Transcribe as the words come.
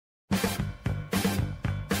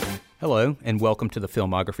Hello, and welcome to the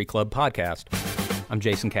Filmography Club podcast. I'm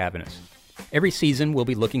Jason Cavanis. Every season, we'll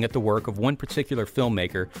be looking at the work of one particular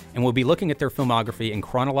filmmaker, and we'll be looking at their filmography in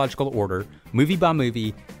chronological order, movie by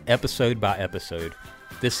movie, episode by episode.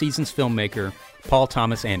 This season's filmmaker, Paul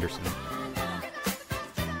Thomas Anderson.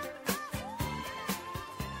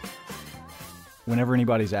 Whenever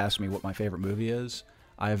anybody's asked me what my favorite movie is,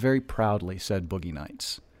 I have very proudly said Boogie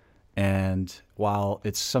Nights. And while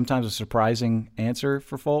it's sometimes a surprising answer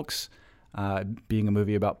for folks, being a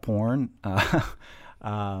movie about porn,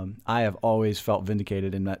 I have always felt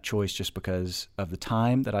vindicated in that choice just because of the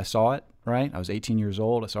time that I saw it, right? I was 18 years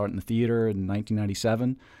old. I saw it in the theater in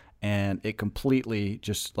 1997, and it completely,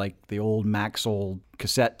 just like the old Maxell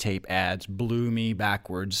cassette tape ads, blew me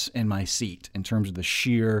backwards in my seat in terms of the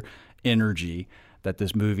sheer energy that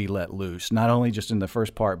this movie let loose. Not only just in the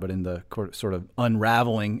first part, but in the sort of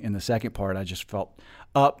unraveling in the second part. I just felt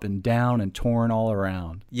up and down and torn all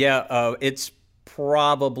around. Yeah, it's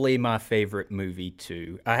probably my favorite movie,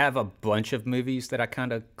 too. I have a bunch of movies that I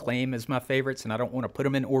kind of claim as my favorites, and I don't want to put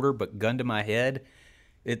them in order, but gun to my head,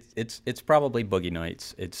 it's probably Boogie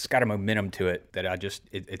Nights. It's got a momentum to it that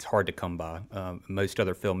it's hard to come by. Most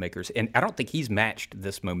other filmmakers, and I don't think he's matched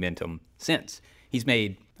this momentum since. He's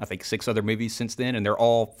made, I think, 6 other movies since then, and they're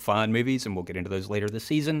all fine movies, and we'll get into those later this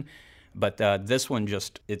season. But this one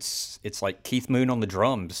it's like Keith Moon on the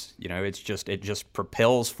drums. You know, it just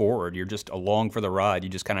propels forward. You're just along for the ride. You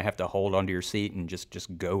just kind of have to hold onto your seat and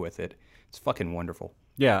just go with it. It's fucking wonderful.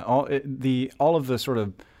 Yeah, all of the sort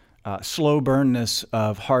of slow burnness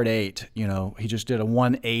of Hard Eight. You know, he just did a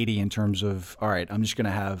 180 in terms of, all right, I'm just going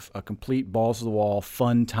to have a complete balls to the wall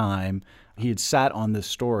fun time. He had sat on this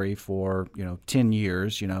story for, 10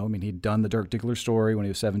 years, I mean, he'd done the Dirk Diggler story when he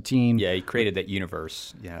was 17. Yeah, he created that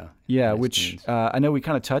universe. Yeah. Yeah, which I know we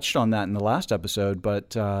kind of touched on that in the last episode,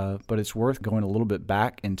 but it's worth going a little bit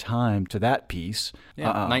back in time to that piece. Yeah,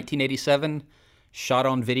 1987, shot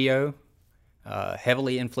on video,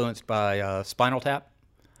 heavily influenced by Spinal Tap.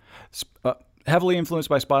 Heavily influenced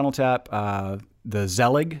by Spinal Tap, the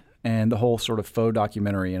Zelig, and the whole sort of faux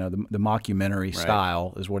documentary, the mockumentary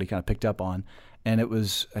style is what he kind of picked up on. And it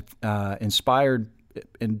was inspired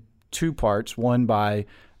in 2 parts, one by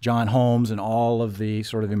John Holmes and all of the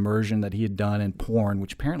sort of immersion that he had done in porn,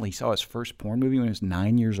 which apparently he saw his first porn movie when he was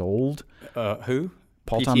 9 years old. Who?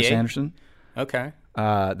 Paul PTA? Thomas Anderson. Okay.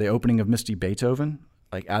 The opening of Misty Beethoven,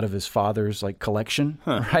 like out of his father's collection,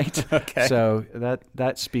 right? Okay. So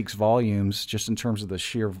that speaks volumes just in terms of the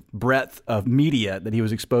sheer breadth of media that he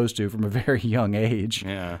was exposed to from a very young age.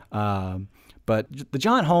 Yeah. But the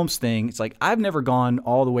John Holmes thing, it's like I've never gone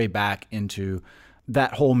all the way back into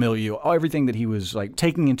that whole milieu, everything that he was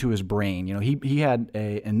taking into his brain. He had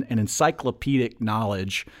an encyclopedic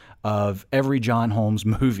knowledge of every John Holmes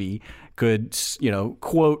movie, could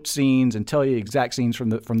quote scenes and tell you exact scenes from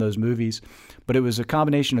those movies. But it was a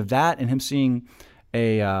combination of that and him seeing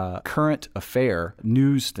a current affair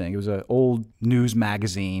news thing. It was an old news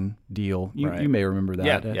magazine deal. You may remember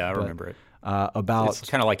that. Yeah, I remember it. About it's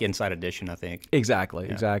kind of like Inside Edition, I think. Exactly.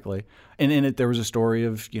 And in it, there was a story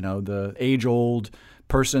of the age-old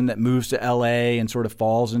person that moves to L.A. and sort of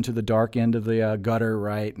falls into the dark end of the gutter,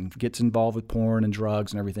 right, and gets involved with porn and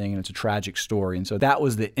drugs and everything, and it's a tragic story. And so that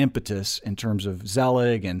was the impetus in terms of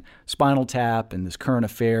Zelig and Spinal Tap and this current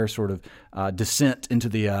affair sort of descent into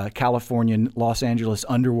the Californian Los Angeles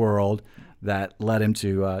underworld that led him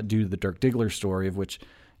to do the Dirk Diggler story, of which,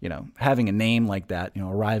 having a name like that,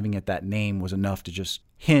 arriving at that name was enough to just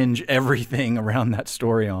hinge everything around that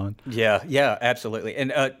story on. Yeah, absolutely.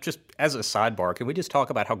 And just as a sidebar, can we just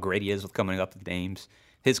talk about how great he is with coming up with names?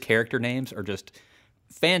 His character names are just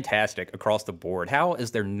fantastic across the board. How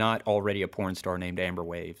is there not already a porn star named Amber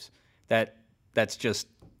Waves? That's just,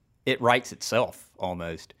 it writes itself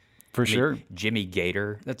almost. For sure. Jimmy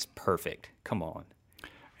Gator, that's perfect. Come on.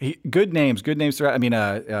 Good names throughout. I mean,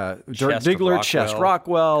 Dirk Diggler, Chest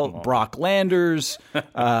Rockwell, Brock Landers.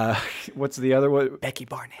 What's the other one? Becky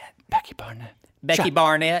Barnett.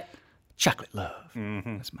 Barnett. Chocolate Love.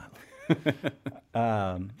 Mm-hmm. That's my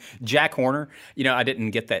love. Jack Horner. I didn't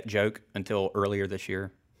get that joke until earlier this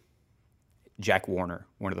year. Jack Warner,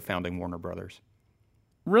 one of the founding Warner brothers.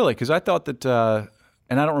 Really? Because I thought that...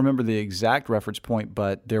 and I don't remember the exact reference point,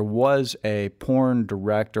 but there was a porn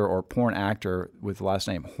director or porn actor with the last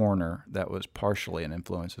name Horner that was partially an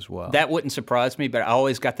influence as well. That wouldn't surprise me, but I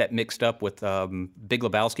always got that mixed up with Big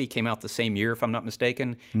Lebowski came out the same year, if I'm not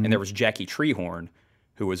mistaken, and there was Jackie Treehorn,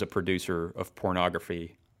 who was a producer of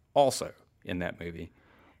pornography also in that movie.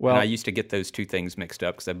 Well, and I used to get those two things mixed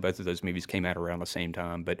up because both of those movies came out around the same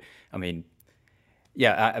time. But, I mean,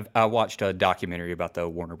 yeah, I watched a documentary about the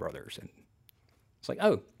Warner Brothers, and It's like,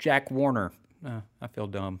 oh, Jack Warner. I feel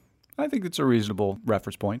dumb. I think it's a reasonable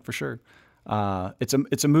reference point for sure.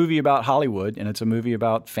 It's a movie about Hollywood, and it's a movie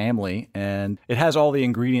about family, and it has all the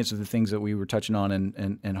ingredients of the things that we were touching on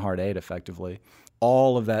in Hard Eight, effectively.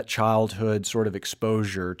 All of that childhood sort of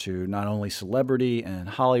exposure to not only celebrity and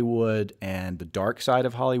Hollywood and the dark side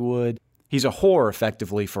of Hollywood. He's a whore,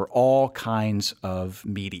 effectively, for all kinds of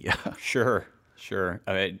media. Sure.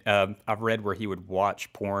 I mean, I've read where he would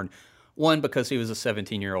watch porn, one, because he was a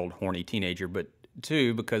 17-year-old horny teenager, but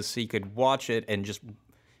two, because he could watch it and just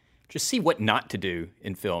see what not to do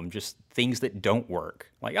in film, just things that don't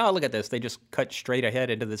work. Like, oh, look at this. They just cut straight ahead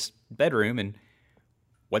into this bedroom, and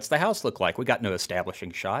what's the house look like? We got no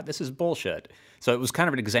establishing shot. This is bullshit. So it was kind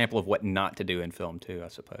of an example of what not to do in film, too, I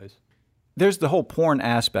suppose. There's the whole porn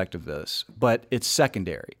aspect of this, but it's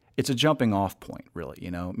secondary. It's a jumping off point, really.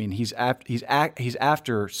 You know, I mean, he's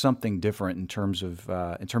after something different in terms of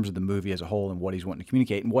the movie as a whole and what he's wanting to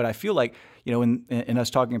communicate. And what I feel like, you know, in us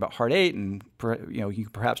talking about Hard Eight, and you know, you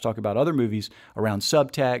could perhaps talk about other movies around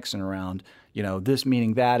subtext and around, you know, this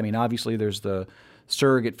meaning that. I mean, obviously there's the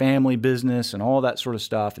surrogate family business and all that sort of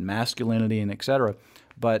stuff, and masculinity and et cetera.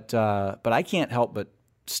 But I can't help but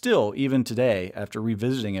still, even today, after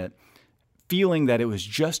revisiting it, feeling that it was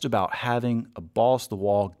just about having a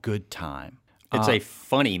balls-to-the-wall good time. It's a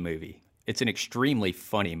funny movie. It's an extremely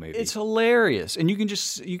funny movie. It's hilarious, and you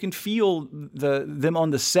can feel them on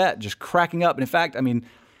the set just cracking up. And in fact, I mean,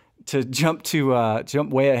 to jump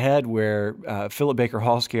way ahead, where Philip Baker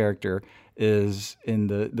Hall's character is in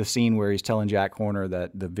the scene where he's telling Jack Horner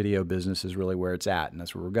that the video business is really where it's at, and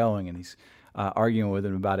that's where we're going, and he's arguing with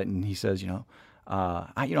him about it, and he says,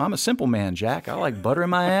 I'm a simple man, Jack. I like butter in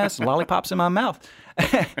my ass and lollipops in my mouth.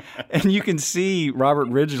 And you can see Robert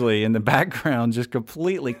Ridgely in the background just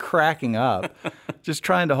completely cracking up, just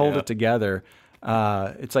trying to hold it together.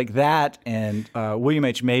 It's like that, and William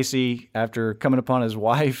H. Macy, after coming upon his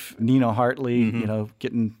wife, Nina Hartley, you know,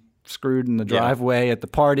 getting screwed in the driveway at the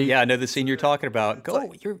party. Yeah, I know the scene you're talking about.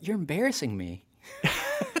 You're embarrassing me.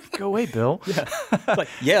 Go away, Bill.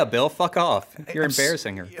 Yeah, Bill, fuck off. You're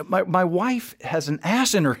embarrassing her. My wife has an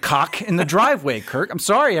ass in her cock in the driveway, Kirk. I'm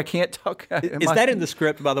sorry, I can't talk. Is that in the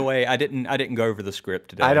script, by the way? I didn't go over the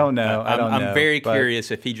script today. I don't know. I'm very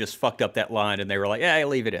curious if he just fucked up that line and they were like, yeah,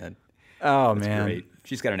 leave it in. Oh, That's man. Great.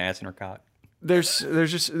 She's got an ass in her cock. There's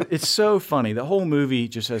just, it's so funny. The whole movie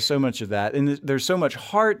just has so much of that, and there's so much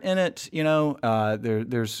heart in it. You know,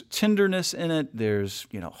 there's tenderness in it. There's,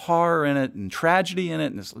 you know, horror in it and tragedy in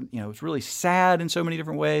it, and it's, you know, it's really sad in so many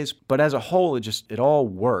different ways. But as a whole, it all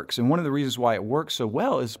works. And one of the reasons why it works so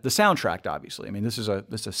well is the soundtrack. Obviously, I mean, this is a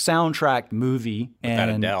soundtrack movie, without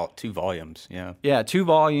a doubt, 2 volumes. Yeah, 2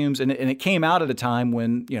 volumes, and it came out at a time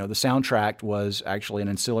when, you know, the soundtrack was actually an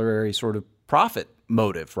ancillary sort of profit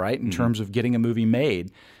motive, right? In terms of getting a movie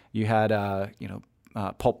made. You had,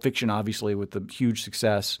 Pulp Fiction, obviously, with the huge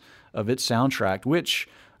success of its soundtrack, which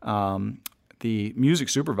the music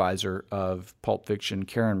supervisor of Pulp Fiction,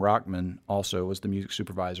 Karen Rockman, also was the music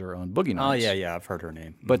supervisor on Boogie Nights. Oh, yeah, I've heard her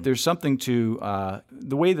name. But there's something to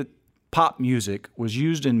the way that pop music was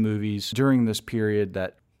used in movies during this period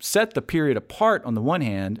that set the period apart on the one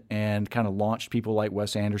hand and kind of launched people like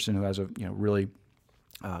Wes Anderson, who has a, you know, really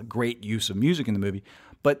great use of music in the movie.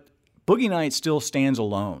 But Boogie Nights still stands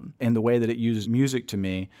alone in the way that it uses music to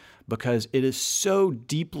me, because it is so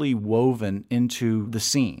deeply woven into the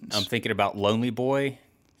scenes. I'm thinking about Lonely Boy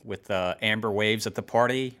with Amber Waves at the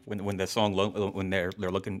party when the song when they're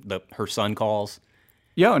looking, her son calls.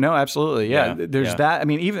 Yeah, no, absolutely. Yeah, there's that. I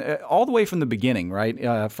mean, even all the way from the beginning,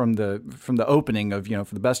 right? From the opening of, you know,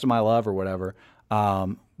 For the Best of My Love or whatever.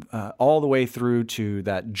 All the way through to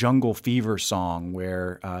that Jungle Fever song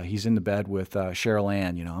where he's in the bed with Cheryl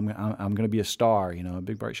Ann. You know, I'm going to be a star. You know, a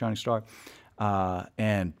big bright shining star.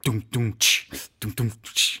 And doom doom doom doom,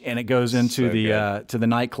 and it goes into to the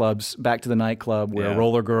nightclubs, back to the nightclub where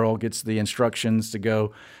Roller Girl gets the instructions to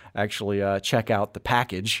go actually check out the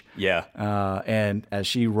package. Yeah. And as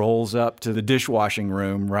she rolls up to the dishwashing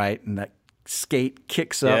room, right, and that skate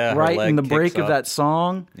kicks up right in the break of that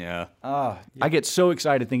song. Yeah. I get so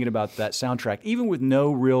excited thinking about that soundtrack, even with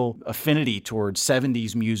no real affinity towards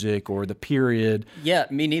 70s music or the period. Yeah,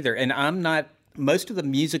 me neither. And I'm not, most of the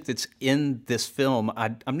music that's in this film,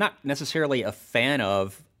 I'm not necessarily a fan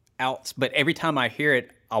of, but every time I hear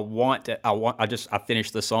it, I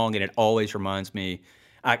finish the song and it always reminds me,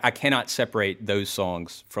 I cannot separate those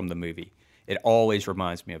songs from the movie. It always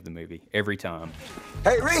reminds me of the movie, every time.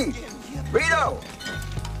 Hey, Rito!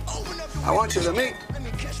 I want you to meet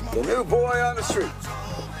the new boy on the street,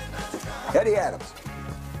 Eddie Adams.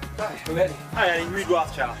 Hi, I'm Eddie. Hi, Eddie. Reed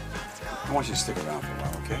Rothschild. I want you to stick around for a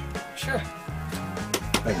while, okay? Sure.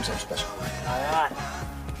 Make him something special.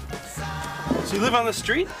 So you live on the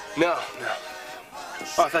street? No.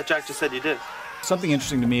 Oh, I thought Jack just said you did. Something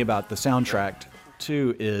interesting to me about the soundtrack,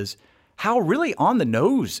 too, is how really on the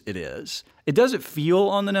nose it is. It doesn't feel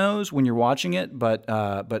on the nose when you're watching it, but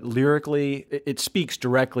lyrically, it speaks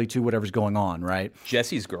directly to whatever's going on, right?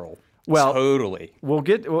 Jesse's Girl. Well, totally.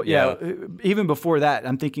 Yeah. Even before that,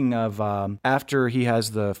 I'm thinking of after he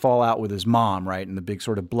has the fallout with his mom, right, and the big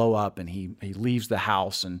sort of blow up, and he leaves the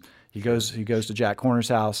house and he goes to Jack Horner's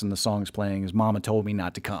house, and the song's playing. His mama told me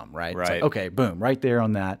not to come, right? Right. It's like, okay, boom, right there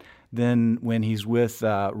on that. Then when he's with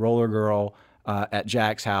Roller Girl at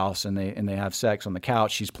Jack's house and they have sex on the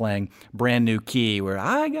couch, she's playing Brand New Key, where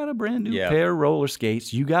I got a brand new pair of roller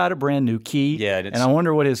skates, you got a brand new key, and I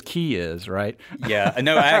wonder what his key is, right? Yeah,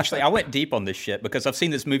 no, I went deep on this shit because I've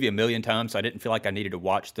seen this movie a million times, so I didn't feel like I needed to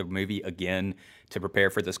watch the movie again to prepare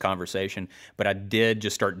for this conversation, but I did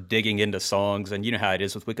just start digging into songs, and you know how it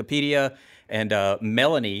is with Wikipedia, and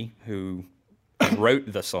Melanie, who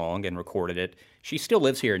wrote the song and recorded it, she still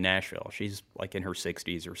lives here in Nashville. She's like in her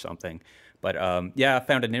 60s or something. But I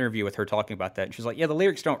found an interview with her talking about that. And she's like, yeah, the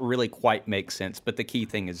lyrics don't really quite make sense, but the key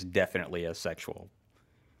thing is definitely a sexual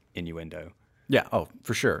innuendo. Yeah, oh,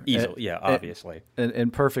 for sure. Easily, obviously.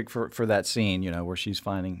 And perfect for that scene, you know, where she's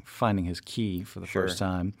finding his key for the first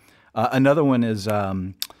time. Another one is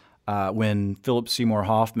when Philip Seymour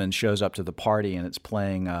Hoffman shows up to the party and it's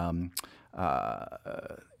playing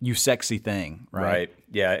You Sexy Thing, right? Right,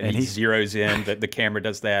 yeah, and he zeroes in, the camera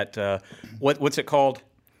does that. What's it called?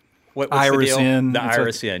 What's Iris the deal? In. The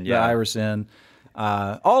Iris In, yeah. The Iris In.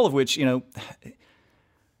 All of which, you know,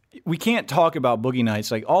 we can't talk about Boogie Nights.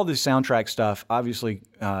 Like, all this soundtrack stuff obviously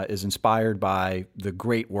is inspired by the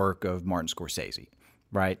great work of Martin Scorsese,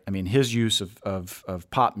 right? I mean, his use of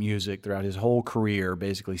pop music throughout his whole career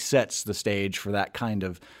basically sets the stage for that kind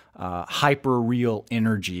of hyper-real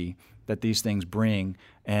energy that these things bring.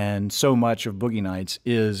 And so much of Boogie Nights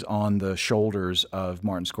is on the shoulders of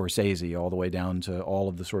Martin Scorsese, all the way down to all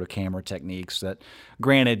of the sort of camera techniques that,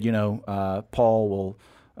 granted, you know, Paul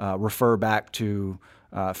will refer back to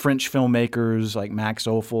French filmmakers like Max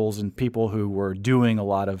Ophuls and people who were doing a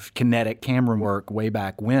lot of kinetic camera work way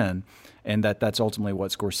back when, and that's ultimately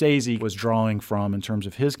what Scorsese was drawing from in terms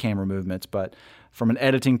of his camera movements. But from an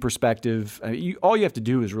editing perspective, all you have to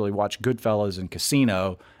do is really watch Goodfellas and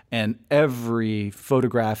Casino, and every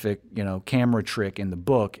photographic, you know, camera trick in the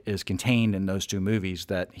book is contained in those two movies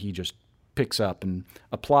that he just picks up and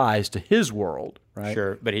applies to his world, right?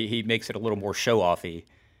 Sure, but he makes it a little more show-offy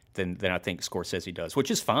than I think Scorsese does,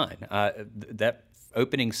 which is fine. That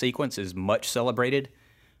opening sequence is much celebrated.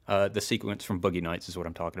 The sequence from Boogie Nights is what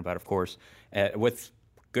I'm talking about, of course, with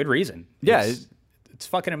good reason. Yeah, it's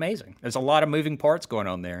fucking amazing. There's a lot of moving parts going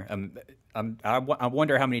on there. I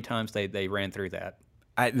wonder how many times they ran through that.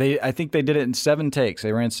 I think they did it in 7 takes.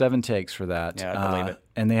 They ran 7 takes for that. Yeah, I believe it.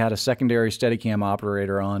 And they had a secondary Steadicam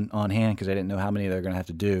operator on hand because they didn't know how many they were going to have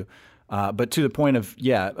to do. But to the point of,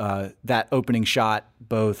 that opening shot,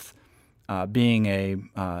 both being a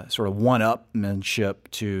sort of one-upmanship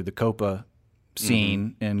to the Copa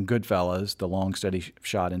scene in Goodfellas, the long, steady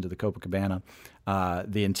shot into the Copacabana,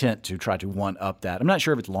 the intent to try to one-up that. I'm not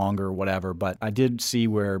sure if it's longer or whatever, but I did see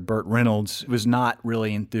where Burt Reynolds was not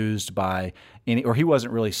really enthused by any, or he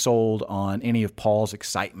wasn't really sold on any of Paul's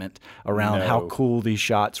excitement around how cool these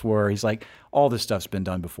shots were. He's like, all this stuff's been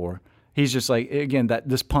done before. He's just like, again, that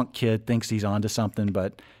this punk kid thinks he's onto something,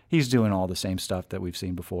 but he's doing all the same stuff that we've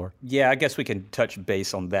seen before. Yeah, I guess we can touch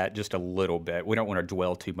base on that just a little bit. We don't want to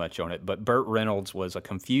dwell too much on it, but Burt Reynolds was a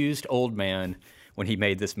confused old man when he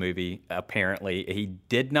made this movie, apparently. He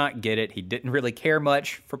did not get it. He didn't really care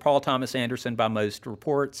much for Paul Thomas Anderson by most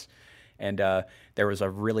reports, and there was a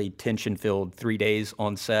really tension-filled 3 days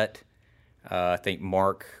on set. I think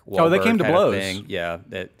Mark Wahlberg they came to had blows. a thing.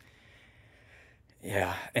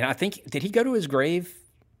 Yeah, and I think, did he go to his grave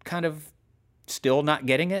kind of still not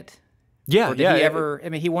getting it? Yeah, or did he ever? I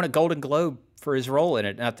mean, he won a Golden Globe for his role in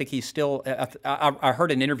it, and I think he's still. I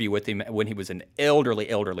heard an interview with him when he was an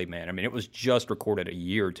elderly man. I mean, it was just recorded a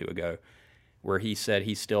year or two ago, where he said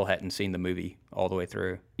he still hadn't seen the movie all the way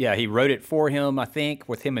through. Yeah, he wrote it for him, I think,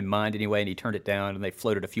 with him in mind anyway, and he turned it down. And they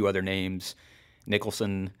floated a few other names,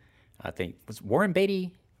 Nicholson, I think, was Warren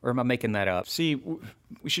Beatty, or am I making that up? See,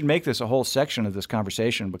 we should make this a whole section of this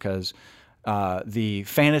conversation because the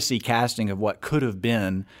fantasy casting of what could have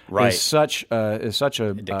been is such a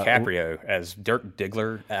DiCaprio as Dirk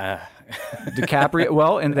Diggler. DiCaprio.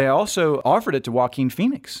 Well, and they also offered it to Joaquin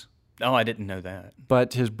Phoenix. Oh, I didn't know that.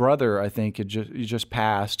 But his brother, I think, he just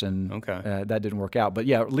passed, and that didn't work out. But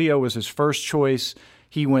yeah, Leo was his first choice.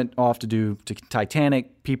 he went off to do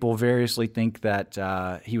Titanic. People variously think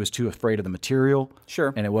that he was too afraid of the material.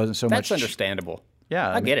 Sure. And it wasn't so much. That's understandable.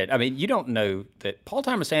 Yeah, I get it. I mean, you don't know that Paul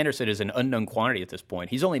Thomas Anderson is an unknown quantity at this point.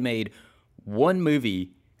 He's only made one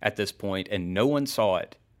movie at this point, and no one saw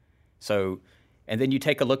it. So, and then you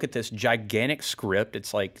take a look at this gigantic script.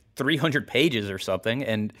 It's like 300 pages or something,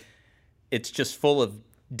 and it's just full of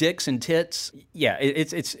dicks and tits. Yeah,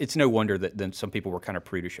 it's no wonder that then some people were kind of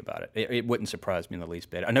prudish about it. It wouldn't surprise me in the least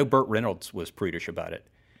bit. I know Burt Reynolds was prudish about it,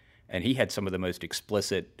 and he had some of the most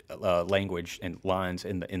explicit language and lines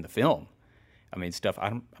in the film. I mean, stuff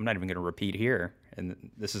I'm not even going to repeat here,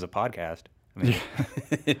 and this is a podcast. I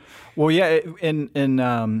mean, well, yeah,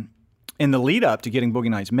 in the lead up to getting Boogie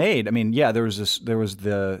Nights made, I mean, yeah, there was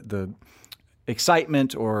the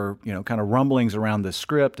excitement or kind of rumblings around this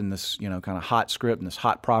script and this kind of hot script and this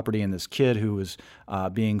hot property and this kid who was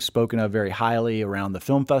being spoken of very highly around the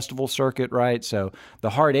film festival circuit, right? So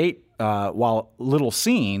the Hard Eight, while little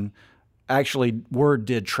seen, actually word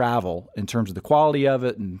did travel in terms of the quality of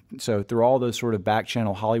it, and so through all those sort of back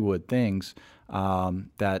channel Hollywood things,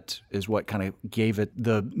 that is what kind of gave it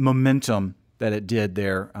the momentum that it did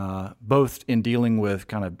there, both in dealing with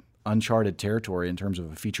kind of uncharted territory in terms of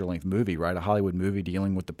a feature-length movie, right? A Hollywood movie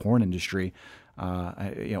dealing with the porn industry.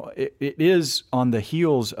 It is on the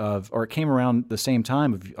heels of, or it came around the same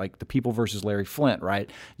time of like The People versus Larry Flint, right?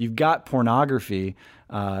 You've got pornography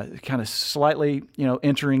kind of slightly,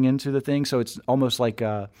 entering into the thing, so it's almost like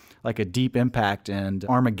a Deep Impact and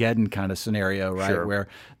Armageddon kind of scenario, right? Sure. Where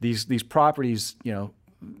these properties,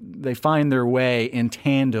 they find their way in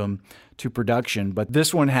tandem to production. But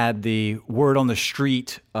this one had the word on the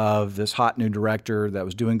street of this hot new director that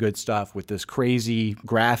was doing good stuff with this crazy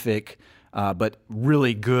graphic, but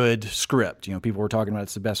really good script. People were talking about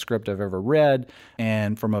it's the best script I've ever read.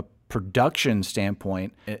 And from a production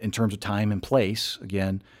standpoint, in terms of time and place,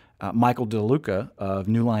 again, Michael DeLuca of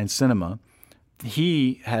New Line Cinema,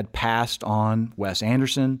 he had passed on Wes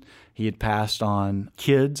Anderson. He had passed on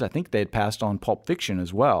Kids. I think they had passed on Pulp Fiction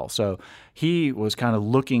as well. So he was kind of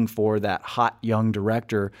looking for that hot young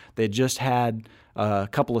director. They just had a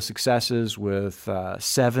couple of successes with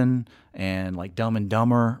Seven and like Dumb and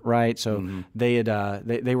Dumber, right? So they had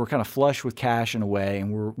they were kind of flush with cash in a way,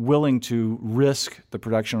 and were willing to risk the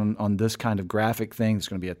production on this kind of graphic thing. It's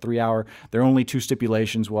going to be a 3-hour. Their only two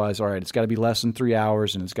stipulations was, all right, it's got to be less than 3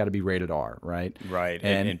 hours, and it's got to be rated R, right? Right,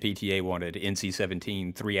 and PTA wanted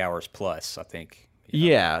NC-17 3 hours plus, I think.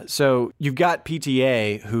 Yeah, so you've got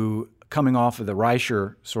PTA who, coming off of the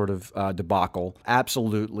Reicher sort of debacle,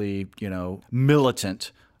 absolutely,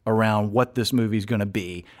 militant around what this movie is going to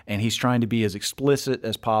be, and he's trying to be as explicit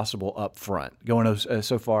as possible up front, going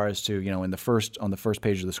so far as to, on the first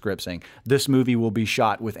page of the script saying, this movie will be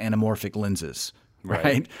shot with anamorphic lenses.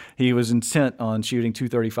 Right. He was intent on shooting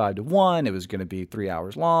 2:35:1. It was going to be 3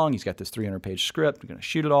 hours long. He's got this 300-page script. We're going to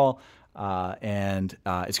shoot it all, and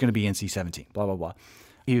it's going to be NC-17, blah, blah, blah.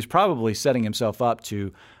 He was probably setting himself up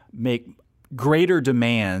to make greater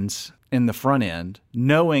demands in the front end,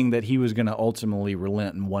 knowing that he was going to ultimately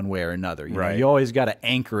relent in one way or another. You always got to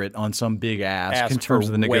anchor it on some big ask in terms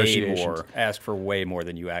of the negotiations. Ask for way more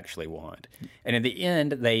than you actually want. And in the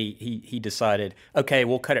end, he decided, okay,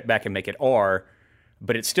 we'll cut it back and make it R,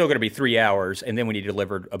 but it's still going to be 3 hours. And then when he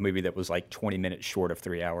delivered a movie that was like 20 minutes short of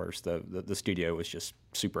 3 hours, the studio was just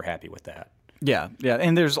super happy with that. Yeah,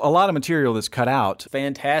 and there's a lot of material that's cut out.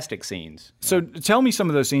 Fantastic scenes. So tell me some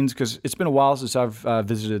of those scenes, because it's been a while since I've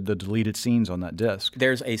visited the deleted scenes on that disc.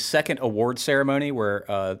 There's a second award ceremony where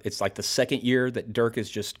it's like the second year that Dirk is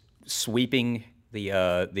just sweeping the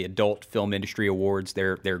adult film industry awards,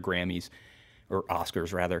 their Grammys, or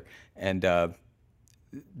Oscars rather, and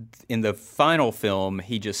in the final film,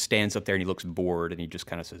 he just stands up there and he looks bored and he just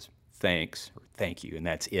kind of says, thanks, or thank you, and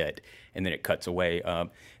that's it. And then it cuts away.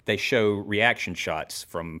 They show reaction shots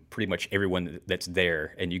from pretty much everyone that's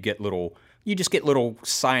there, and you just get little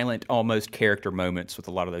silent, almost character moments with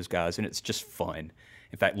a lot of those guys, and it's just fun.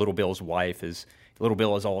 In fact, Little Bill's wife is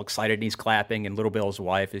all excited and he's clapping, and Little Bill's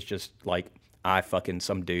wife is just like eye fucking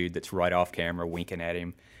some dude that's right off camera winking at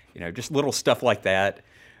him. Just little stuff like that.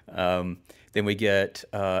 Then we get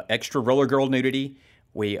extra roller girl nudity.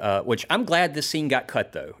 Which I'm glad this scene got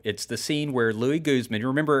cut, though. It's the scene where Louis Guzman,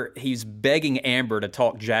 remember, he's begging Amber to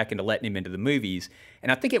talk Jack into letting him into the movies.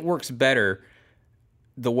 And I think it works better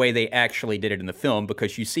the way they actually did it in the film,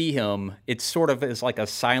 because you see him, it's sort of as like a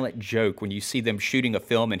silent joke when you see them shooting a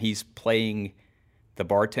film and he's playing the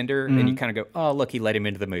bartender, and you kind of go, oh, look, he let him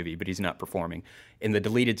into the movie, but he's not performing. In the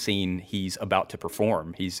deleted scene, he's about to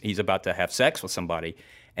perform. He's about to have sex with somebody.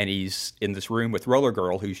 And he's in this room with Roller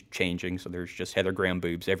Girl, who's changing, so there's just Heather Graham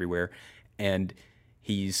boobs everywhere. And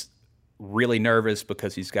he's really nervous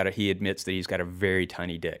because he admits that he's got a very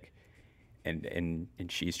tiny dick. And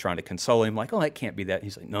she's trying to console him, like, oh, it can't be that.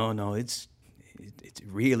 He's like, no, it's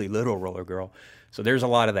really little, Roller Girl. So there's a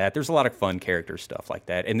lot of that. There's a lot of fun character stuff like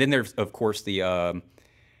that. And then there's, of course, the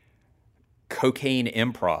cocaine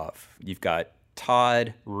improv. You've got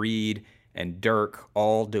Todd, Reed, and Dirk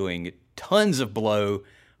all doing tons of blow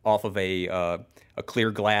off of a clear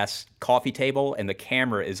glass coffee table, and the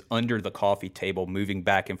camera is under the coffee table moving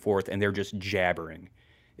back and forth, and they're just jabbering.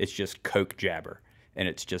 It's just coke jabber. And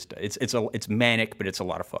it's just it's manic, but it's a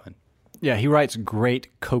lot of fun. Yeah, he writes great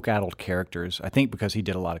coke-addled characters, I think because he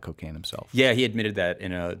did a lot of cocaine himself. Yeah, he admitted that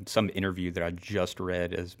in some interview that I just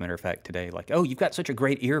read, as a matter of fact, today. Like, oh, you've got such a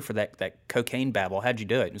great ear for that cocaine babble. How'd you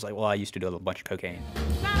do it? And he's like, well, I used to do a bunch of cocaine.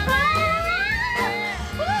 I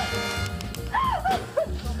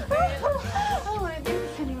don't want to do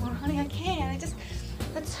this anymore, honey. I can't.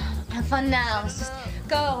 Let's have fun now. Let's just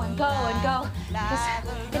go and go and go.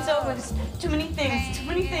 It's over. There's too many things. Too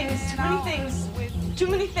many things. Too many things. Too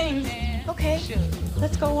many things. Okay,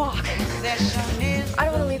 let's go walk. I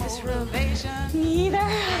don't want to leave this room. Me either.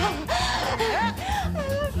 I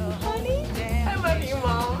love you, honey. I love you,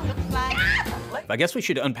 Mom. I guess we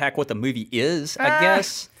should unpack what the movie is, I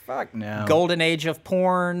guess. Fuck no. Golden age of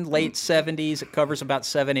porn, late 70s. It covers about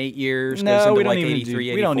 7-8 years. No, goes into we don't like even 83,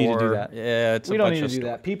 do. We don't need to do 84. that. Yeah, it's we a don't bunch need to of do story.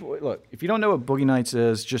 that. People, look, if you don't know what Boogie Nights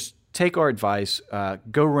is, just take our advice.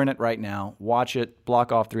 Go rent it right now. Watch it.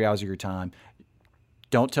 Block off 3 hours of your time.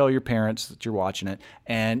 Don't tell your parents that you're watching it,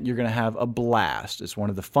 and you're going to have a blast. It's one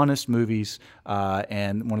of the funnest movies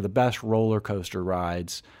and one of the best roller coaster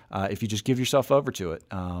rides if you just give yourself over to it.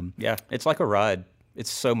 Yeah, it's like a ride.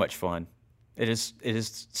 It's so much fun. It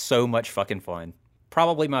is so much fucking fun.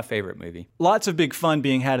 Probably my favorite movie. Lots of big fun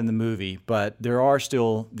being had in the movie, but there are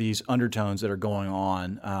still these undertones that are going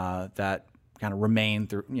on that kind of remain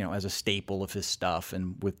through, as a staple of his stuff.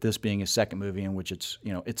 And with this being his second movie, in which it's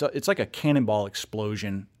like a cannonball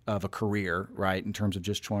explosion of a career, right? In terms of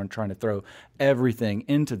just trying to throw everything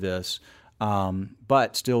into this,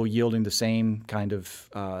 but still yielding the same kind of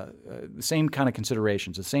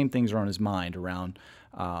considerations. The same things are on his mind around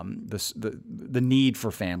the need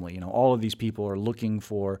for family. All of these people are looking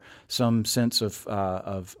for some sense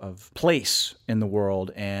of place in the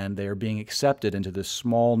world, and they are being accepted into this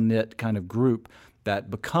small knit kind of group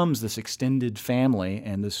that becomes this extended family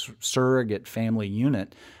and this surrogate family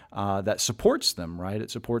unit that supports them. Right?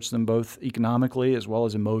 It supports them both economically as well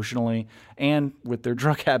as emotionally, and with their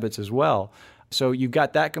drug habits as well. So you've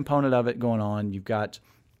got that component of it going on. You've got,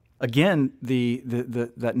 again,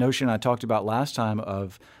 that notion I talked about last time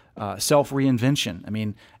of self-reinvention. I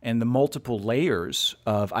mean, and the multiple layers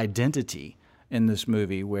of identity in this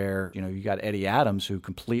movie where, you got Eddie Adams, who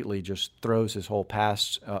completely just throws his whole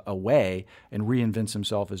past away and reinvents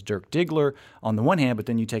himself as Dirk Diggler on the one hand, but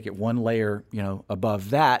then you take it one layer,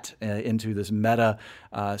 above that into this meta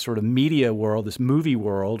sort of media world, this movie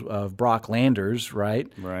world of Brock Landers, right?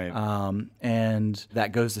 Right. And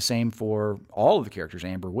that goes the same for all of the characters.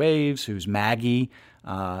 Amber Waves, who's Maggie,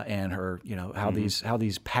 and her, how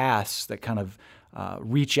these paths that kind of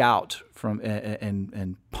reach out from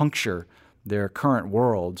and puncture their current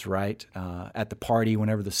worlds, right? At the party,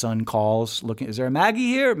 whenever the son calls, looking, is there a Maggie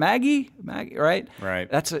here? Maggie, right? Right.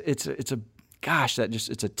 It's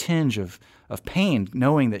a tinge of pain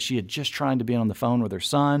knowing that she had just tried to be on the phone with her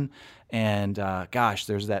son, and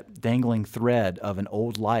there's that dangling thread of an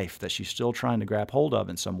old life that she's still trying to grab hold of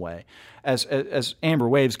in some way. As Amber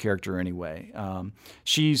Wave's character, anyway,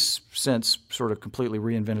 she's since sort of completely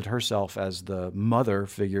reinvented herself as the mother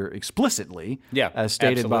figure explicitly, as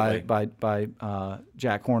stated by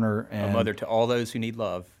Jack Horner, and a mother to all those who need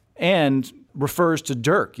love. And refers to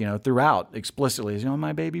Dirk, throughout explicitly as,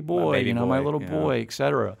 my baby boy, my little boy,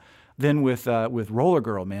 etc. Then with Roller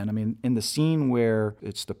Girl, man, I mean, in the scene where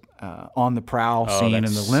it's the on the prowl scene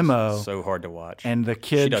in the limo, so hard to watch, and the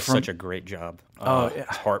kid she does such a great job.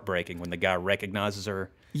 It's heartbreaking when the guy recognizes her,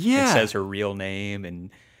 and says her real name, and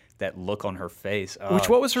that look on her face.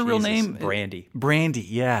 What was her real name? Brandy. Brandy,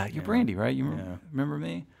 yeah, you're Brandy, right? You remember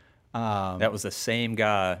me? That was the same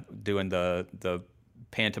guy doing the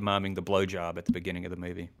pantomiming the blowjob at the beginning of the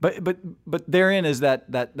movie. But therein is that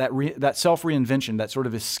self reinvention, that sort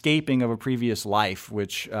of escaping of a previous life,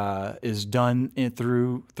 which is done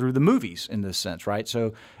through the movies in this sense, right?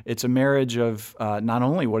 So it's a marriage of not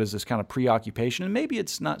only what is this kind of preoccupation, and maybe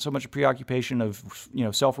it's not so much a preoccupation of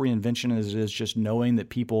self reinvention as it is just knowing that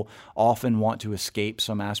people often want to escape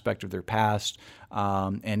some aspect of their past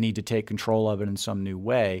and need to take control of it in some new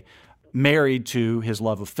way, married to his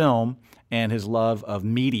love of film and his love of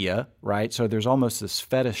media, right? So there's almost this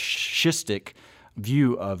fetishistic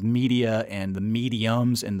view of media and the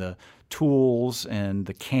mediums and the tools and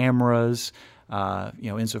the cameras.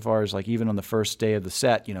 Insofar as like even on the first day of the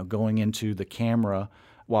set, going into the camera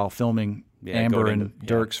while filming Amber and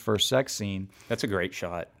Dirk's first sex scene. That's a great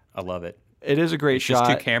shot. I love it. It is a great shot.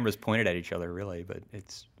 Just two cameras pointed at each other, really, but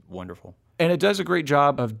it's wonderful. And it does a great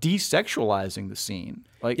job of desexualizing the scene.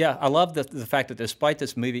 Yeah, I love the fact that despite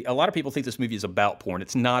this movie, a lot of people think this movie is about porn.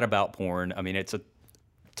 It's not about porn. I mean, it's a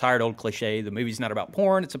tired old cliche. The movie's not about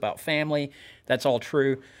porn. It's about family. That's all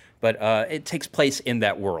true. But it takes place in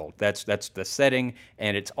that world. That's the setting,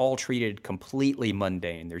 and it's all treated completely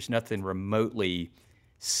mundane. There's nothing remotely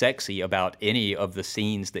sexy about any of the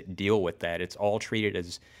scenes that deal with that. It's all treated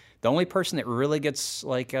as the only person that really gets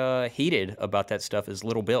heated about that stuff is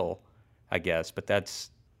Little Bill, I guess. But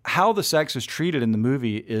that's how the sex is treated in the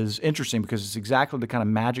movie is interesting because it's exactly the kind of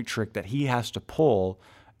magic trick that he has to pull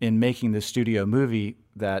in making this studio movie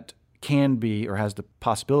that can be or has the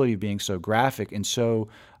possibility of being so graphic and so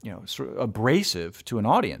sort of abrasive to an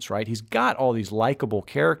audience, right? He's got all these likable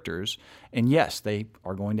characters, and yes, they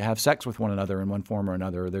are going to have sex with one another in one form or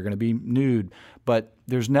another. They're going to be nude, but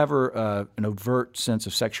there's never an overt sense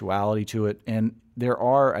of sexuality to it. And there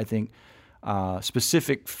are, I think,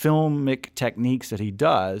 specific filmic techniques that he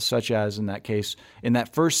does, such as in that case, in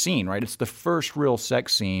that first scene, right? It's the first real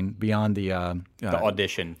sex scene beyond the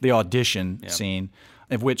audition. The audition scene.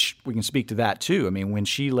 Of which we can speak to that too. I mean, when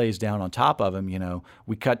she lays down on top of him,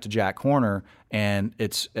 we cut to Jack Horner, and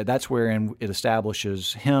that's wherein it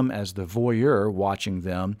establishes him as the voyeur watching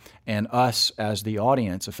them, and us as the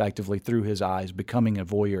audience, effectively through his eyes, becoming a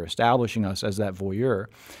voyeur, establishing us as that voyeur,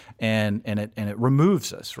 and it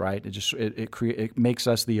removes us, right? It makes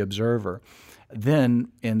us the observer. Then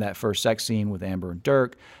in that first sex scene with Amber and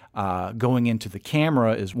Dirk, going into the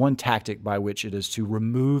camera is one tactic by which it is to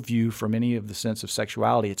remove you from any of the sense of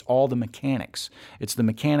sexuality. It's all the mechanics. It's the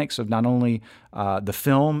mechanics of not only the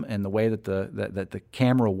film and the way that the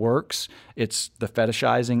camera works. It's the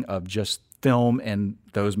fetishizing of just film and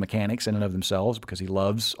those mechanics in and of themselves, because he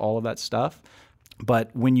loves all of that stuff.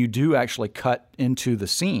 But when you do actually cut into the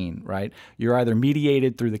scene, right, you're either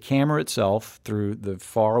mediated through the camera itself, through the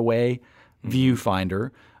faraway viewfinder,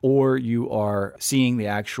 or you are seeing the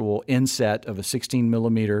actual inset of a 16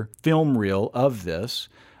 millimeter film reel of this.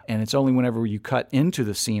 And it's only whenever you cut into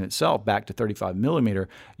the scene itself, back to 35 millimeter,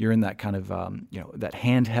 you're in that kind of, that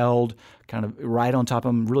handheld, kind of right on top of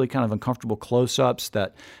them, really kind of uncomfortable close-ups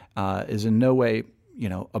that is in no way,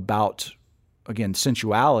 about, again,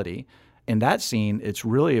 sensuality. In that scene, it's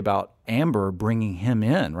really about Amber bringing him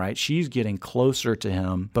in, right? She's getting closer to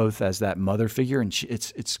him, both as that mother figure, and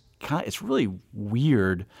it's really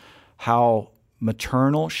weird how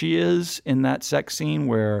maternal she is in that sex scene,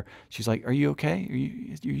 where she's like, "Are you okay?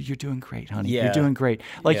 You're doing great, honey. Yeah. You're doing great."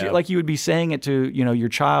 Like you would be saying it to your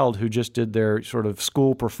child who just did their sort of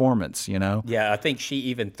school performance. Yeah, I think she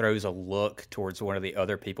even throws a look towards one of the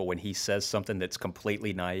other people when he says something that's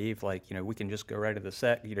completely naive, like, we can just go right into the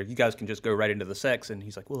sex. You guys can just go right into the sex, and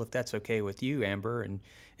he's like, "Well, if that's okay with you, Amber," and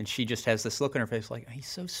she just has this look on her face, like, "He's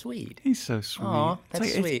so sweet. He's so sweet. Aw,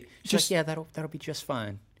 that's sweet." She's just, like, "Yeah, that'll be just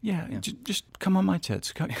fine." Yeah. Just come on my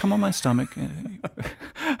tits. Come on my stomach.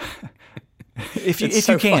 if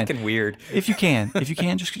you can. Fucking weird. If you can,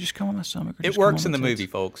 just come on my stomach. It works in the movie,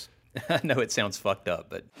 folks. I know it sounds fucked up,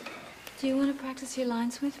 but. Do you want to practice your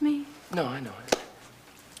lines with me? No, I know it.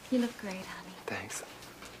 You look great, honey. Thanks.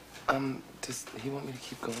 Does he want me to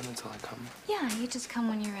keep going until I come? Yeah, you just come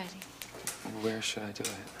when you're ready. Where should I do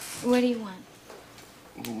it? What do you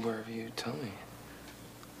want? Wherever you tell me.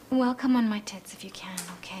 Well, come on my tits if you can,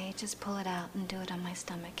 okay? Just pull it out and do it on my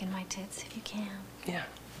stomach and my tits if you can. Yeah,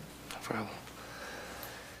 no problem.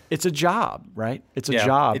 It's a job, right? It's a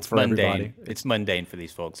job it's for mundane. everybody. It's mundane for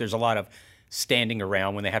these folks. There's a lot of standing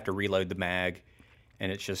around when they have to reload the mag,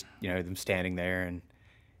 and it's just, them standing there, and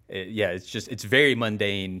it's very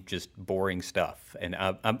mundane, just boring stuff. And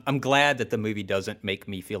I'm glad that the movie doesn't make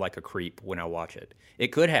me feel like a creep when I watch it. It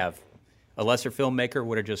could have. A lesser filmmaker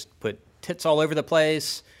would have just put tits all over the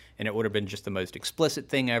place, and it would have been just the most explicit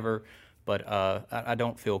thing ever. But I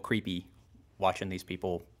don't feel creepy watching these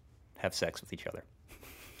people have sex with each other.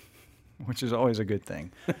 Which is always a good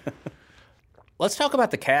thing. Let's talk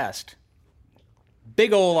about the cast.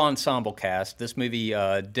 Big old ensemble cast. This movie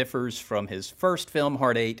differs from his first film,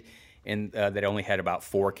 Hard Eight, in that only had about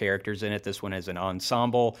 4 characters in it. This one has an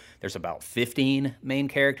ensemble. There's about 15 main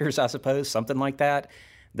characters, I suppose, something like that.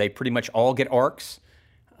 They pretty much all get arcs.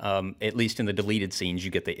 At least in the deleted scenes,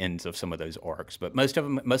 you get the ends of some of those arcs. But most of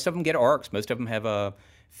them get arcs. Most of them have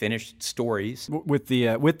finished stories.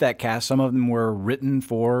 With that cast, some of them were written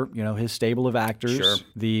for his stable of actors. Sure.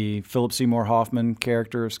 The Philip Seymour Hoffman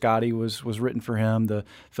character of Scotty was written for him. The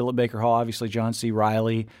Philip Baker Hall, obviously John C.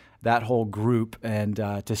 Reilly, that whole group, and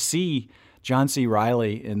to see John C.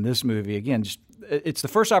 Reilly in this movie again, it's the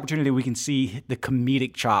first opportunity we can see the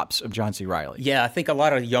comedic chops of John C. Reilly. Yeah, I think a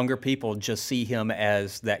lot of younger people just see him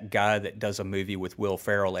as that guy that does a movie with Will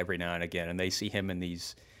Ferrell every now and again, and they see him in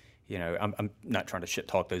these. I'm not trying to shit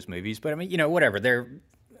talk those movies, but I mean, whatever.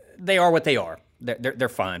 They are what they are. They're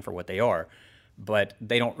fine for what they are, but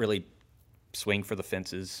they don't really swing for the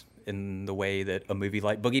fences in the way that a movie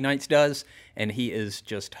like Boogie Nights does. And he is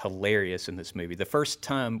just hilarious in this movie. The first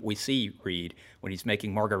time we see Reed, when he's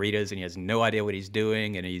making margaritas and he has no idea what he's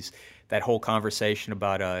doing, and he's that whole conversation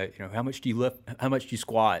about how much do you lift, how much do you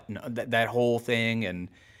squat, and that whole thing. And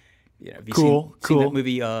have you seen that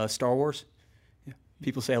movie Star Wars?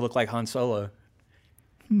 People say I look like Han Solo.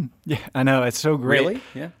 Yeah, I know. It's so great. Really?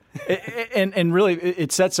 Yeah. and really,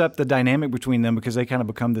 it sets up the dynamic between them because they kind of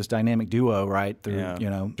become this dynamic duo, right? Through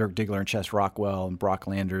Dirk Diggler and Chess Rockwell and Brock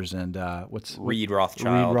Landers and Reed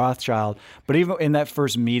Rothschild. Reed Rothschild. But even in that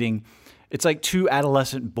first meeting, it's like two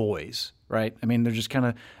adolescent boys, right? I mean, they're just kind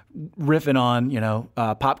of riffing on,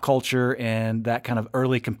 pop culture and that kind of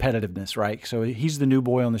early competitiveness, right? So he's the new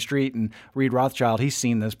boy on the street, and Reed Rothschild, he's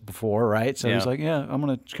seen this before, right? So he's like, yeah, I'm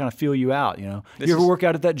going to kind of feel you out, You ever work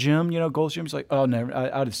out at that gym, Gold's Gym? He's like, oh, never,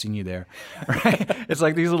 I'd have seen you there, right? It's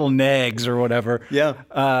like these little nags or whatever. Yeah.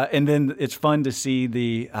 And then it's fun to see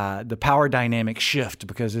the power dynamic shift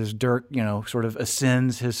because as Dirk, sort of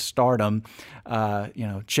ascends his stardom,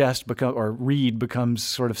 Reed becomes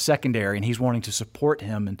sort of secondary, and he's wanting to support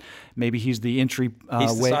him, and maybe he's the entry.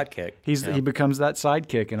 He's the sidekick. He becomes that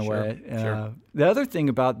sidekick in a way. Sure. The other thing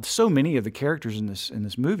about so many of the characters in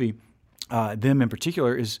this movie, them in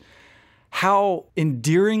particular, is how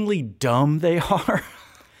endearingly dumb they are.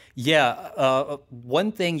 Yeah.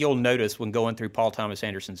 One thing you'll notice when going through Paul Thomas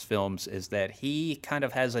Anderson's films is that he kind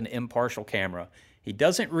of has an impartial camera. He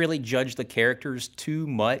doesn't really judge the characters too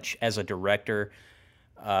much as a director.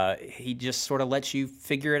 He just sort of lets you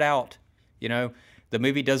figure it out. The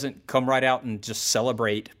movie doesn't come right out and just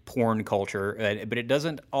celebrate porn culture, but it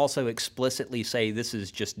doesn't also explicitly say this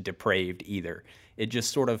is just depraved either. It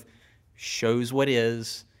just sort of shows what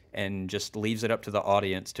is and just leaves it up to the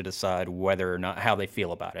audience to decide whether or not how they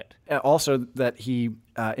feel about it. Also, that he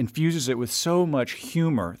infuses it with so much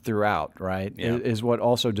humor throughout, right? Yeah. Is what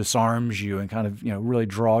also disarms you and kind of really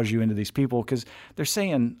draws you into these people because they're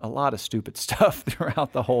saying a lot of stupid stuff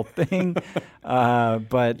throughout the whole thing,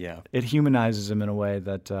 but it humanizes them in a way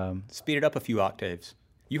that speed it up a few octaves.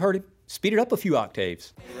 You heard it. Speed it up a few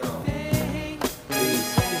octaves.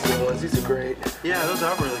 These are great. Yeah, those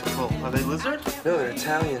are really cool. Are they lizard? No, they're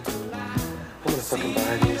Italian. I'm gonna fucking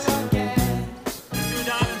buy these.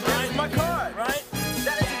 $2, my card, right?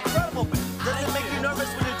 That is incredible, but doesn't it make you nervous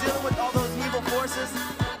when you're dealing with all those evil forces?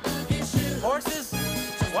 Horses?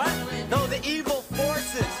 What? No, the evil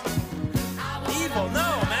forces. Evil?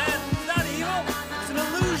 No, man. It's not evil. It's an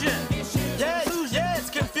illusion. Yeah, it's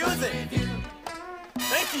confusing.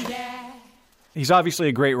 Thank you. He's obviously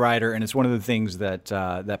a great writer, and it's one of the things that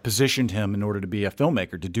that positioned him in order to be a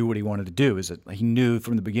filmmaker, to do what he wanted to do. Is that he knew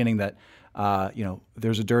from the beginning that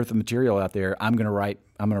there's a dearth of material out there. I'm going to write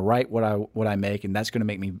what I make, and that's going to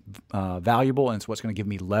make me valuable, and it's what's going to give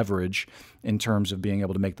me leverage in terms of being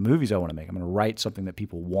able to make the movies I want to make. I'm going to write something that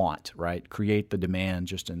people want, right? Create the demand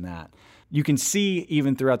just in that. You can see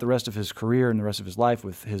even throughout the rest of his career and the rest of his life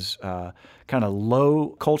with his kind of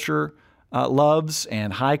low culture loves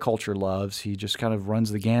and high culture loves. He just kind of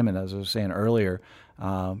runs the gamut, as I was saying earlier,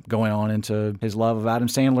 going on into his love of Adam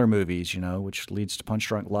Sandler movies, which leads to Punch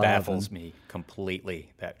Drunk Love. Baffles me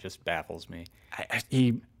completely. That just baffles me.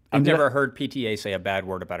 I've never heard PTA say a bad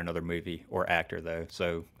word about another movie or actor, though.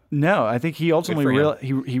 So no, I think he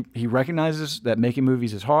ultimately he recognizes that making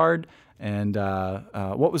movies is hard. And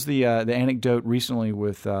what was the anecdote recently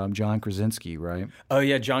with John Krasinski, right? Oh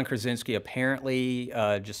yeah, John Krasinski apparently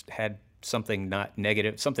just had something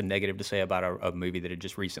negative to say about a movie that had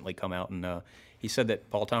just recently come out, and he said that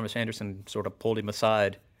Paul Thomas Anderson sort of pulled him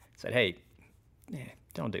aside, said, "Hey,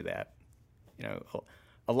 don't do that."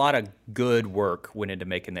 A lot of good work went into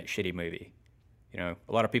making that shitty movie. A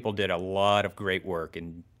lot of people did a lot of great work,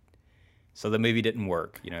 and so the movie didn't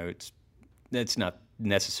work. It's not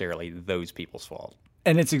necessarily those people's fault.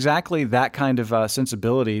 And it's exactly that kind of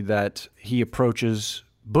sensibility that he approaches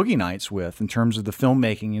Boogie Nights with in terms of the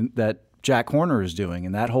filmmaking that Jack Horner is doing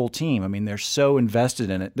and that whole team. I mean, they're so invested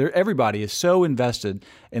in it. Everybody is so invested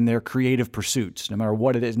in their creative pursuits, no matter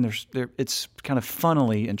what it is. And it's kind of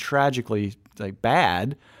funnily and tragically like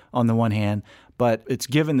bad on the one hand, but it's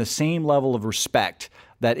given the same level of respect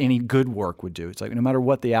that any good work would do. It's like no matter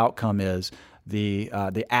what the outcome is, the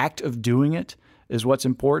act of doing it is what's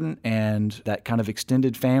important, and that kind of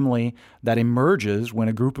extended family that emerges when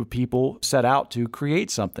a group of people set out to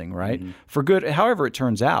create something, right? Mm-hmm. For good, however it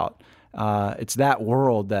turns out. It's that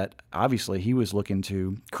world that obviously he was looking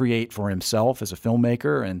to create for himself as a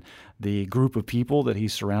filmmaker, and the group of people that he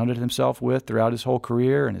surrounded himself with throughout his whole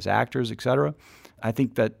career and his actors, et cetera. I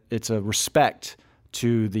think that it's a respect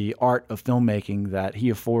to the art of filmmaking that he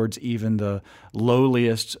affords even the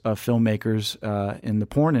lowliest of filmmakers in the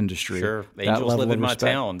porn industry. Sure. Angels Live in My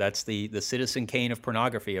Town. That's the Citizen Kane of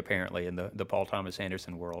pornography, apparently, in the Paul Thomas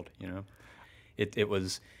Anderson world. You know, it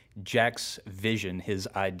was Jack's vision, his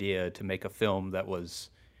idea to make a film that was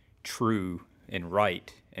true and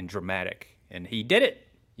right and dramatic, and he did it.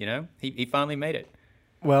 You know, he finally made it.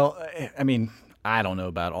 Well, I mean, I don't know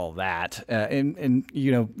about all that, and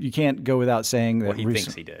you know, you can't go without saying that. Well, he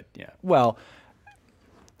thinks he did. Yeah. Well,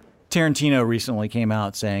 Tarantino recently came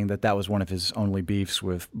out saying that was one of his only beefs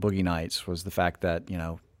with Boogie Nights, was the fact that, you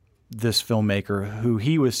know, this filmmaker who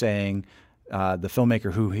he was saying, the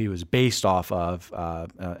filmmaker who he was based off of,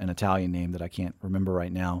 an Italian name that I can't remember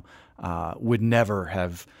right now, would never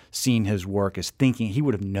have seen his work as thinking. He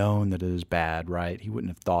would have known that it is bad, right? He wouldn't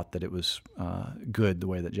have thought that it was good the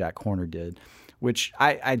way that Jack Horner did, which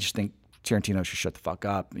I just think Tarantino should shut the fuck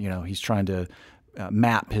up. You know, he's trying to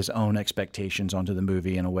map his own expectations onto the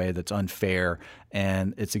movie in a way that's unfair,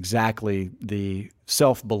 and it's exactly the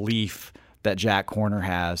self-belief that Jack Horner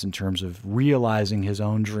has in terms of realizing his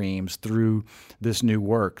own dreams through this new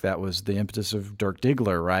work. That was the impetus of Dirk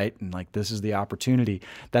Diggler, right? And like, this is the opportunity.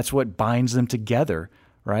 That's what binds them together,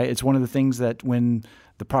 right? It's one of the things that when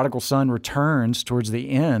the prodigal son returns towards the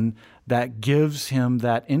end, that gives him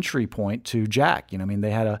that entry point to Jack. You know, I mean,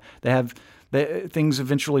 things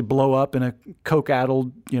eventually blow up in a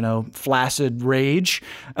coke-addled, you know, flaccid rage,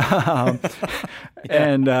 and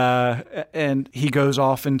he goes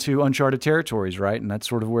off into uncharted territories, right? And that's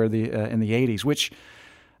sort of where in the 80s, which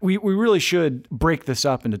we really should break this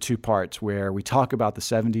up into two parts, where we talk about the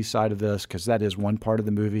 70s side of this, because that is one part of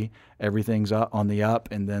the movie, everything's on the up,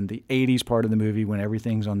 and then the 80s part of the movie when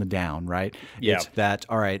everything's on the down, right? Yeah. It's that,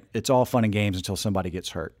 all right, it's all fun and games until somebody gets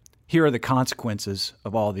hurt. Here are the consequences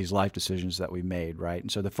of all these life decisions that we made, right? And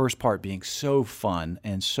so the first part being so fun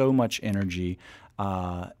and so much energy,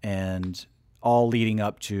 and all leading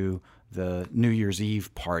up to the New Year's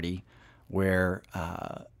Eve party, where,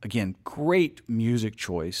 again, great music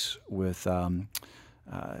choice with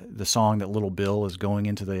the song that Little Bill is going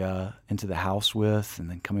into the house with, and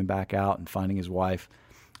then coming back out and finding his wife,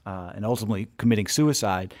 and ultimately committing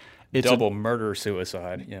suicide. It's double murder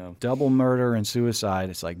suicide. Yeah. Double murder and suicide.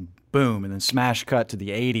 It's like boom, and then smash cut to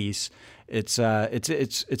the 80s.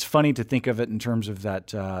 It's funny to think of it in terms of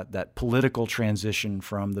that political transition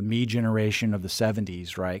from the me generation of the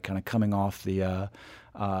 70s, right? Kind of coming off the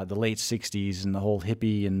late 60s and the whole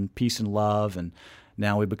hippie and peace and love, and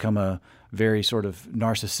now we become a very sort of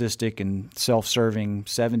narcissistic and self-serving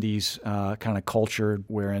 70s kind of culture,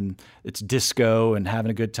 wherein it's disco and having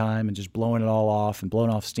a good time and just blowing it all off and blowing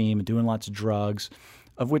off steam and doing lots of drugs,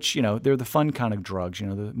 of which, you know, they're the fun kind of drugs, you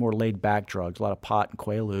know, the more laid-back drugs, a lot of pot and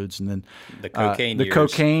Quaaludes, and then the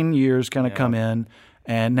cocaine years kind of come in,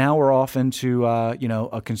 and now we're off into you know,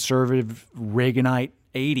 a conservative Reaganite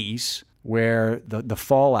 80s, where the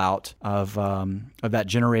fallout of that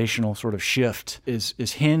generational sort of shift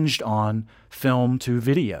is hinged on film to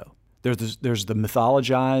video. There's the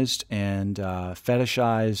mythologized and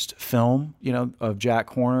fetishized film, you know, of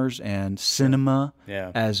Jack Horner's, and cinema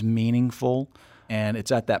as meaningful. And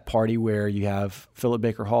it's at that party where you have Philip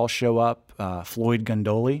Baker Hall show up, Floyd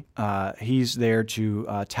Gondoli. He's there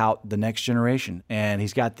to tout the next generation, and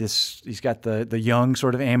he's got the young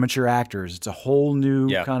sort of amateur actors. It's a whole new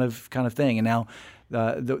kind of thing. And now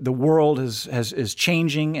the world is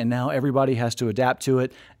changing, and now everybody has to adapt to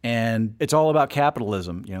it. And it's all about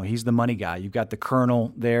capitalism. You know, he's the money guy. You've got the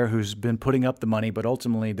colonel there who's been putting up the money, but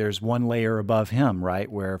ultimately there's one layer above him,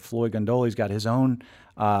 right? Where Floyd Gondoli's got his own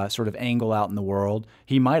sort of angle out in the world.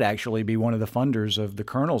 He might actually be one of the funders of the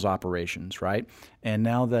colonel's operations, right? And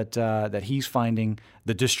now that he's finding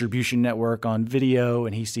the distribution network on video,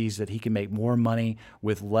 and he sees that he can make more money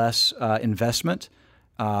with less investment,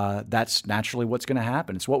 that's naturally what's going to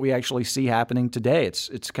happen. It's what we actually see happening today.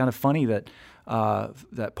 It's kind of funny that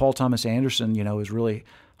that Paul Thomas Anderson, you know, is really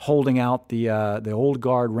holding out the old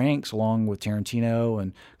guard ranks along with Tarantino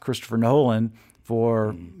and Christopher Nolan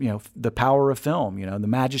for the power of film, the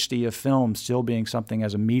majesty of film still being something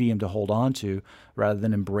as a medium to hold on to rather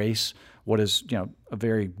than embrace what is a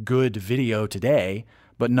very good video today,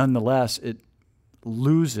 but nonetheless it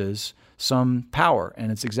loses some power,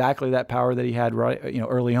 and it's exactly that power that he had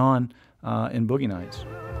early on in Boogie Nights.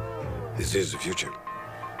 This is the future.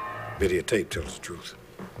 Videotape tells the truth.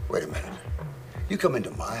 Wait a minute. You come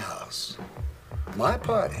into my house, my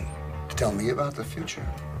party, to tell me about the future.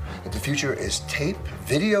 That the future is tape,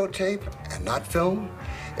 videotape, and not film.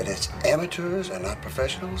 It is amateurs and not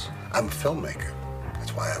professionals. I'm a filmmaker.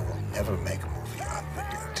 That's why I will never make a movie on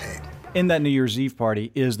videotape. In that New Year's Eve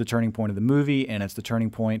party is the turning point of the movie, and it's the turning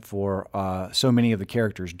point for so many of the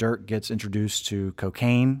characters. Dirk gets introduced to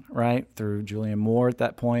cocaine, right, through Julianne Moore at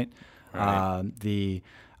that point. Right. The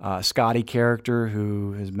Scotty character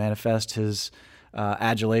who has manifest his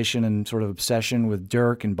adulation and sort of obsession with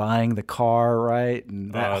Dirk and buying the car, right?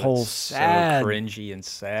 And that whole sad, so cringy and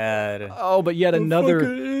sad. Oh, but yet another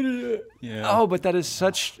idiot. Yeah. Oh, but that is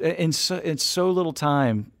such in so little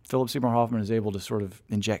time. Philip Seymour Hoffman is able to sort of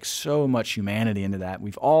inject so much humanity into that.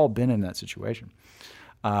 We've all been in that situation.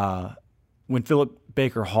 When Philip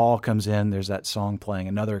Baker Hall comes in, there's that song playing,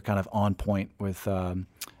 another kind of on point with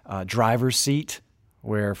Driver's Seat,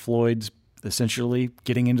 where Floyd's essentially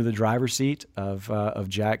getting into the driver's seat of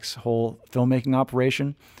Jack's whole filmmaking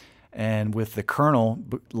operation. And with the Colonel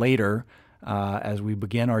later, as we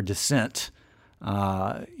begin our descent,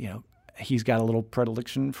 he's got a little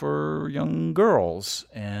predilection for young girls.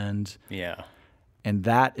 And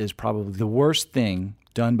that is probably the worst thing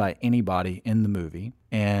done by anybody in the movie.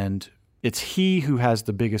 And it's he who has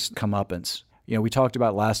the biggest comeuppance. We talked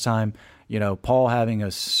about last time, Paul having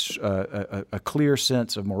a clear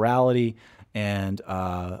sense of morality and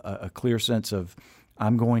a clear sense of,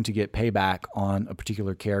 I'm going to get payback on a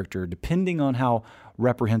particular character depending on how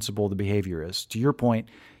reprehensible the behavior is. To your point,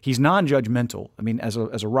 he's non-judgmental. I mean, as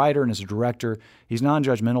a writer and as a director, he's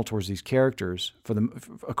non-judgmental towards these characters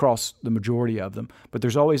across the majority of them. But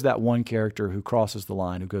there's always that one character who crosses the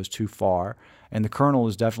line, who goes too far. And the Colonel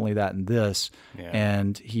is definitely that in this. Yeah.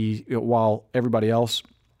 And while everybody else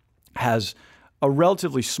has a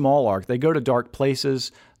relatively small arc, they go to dark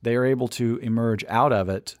places, they are able to emerge out of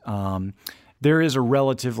it. There is a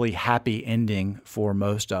relatively happy ending for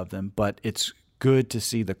most of them, but it's good to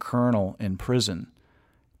see the Colonel in prison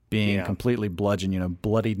being completely bludgeoned,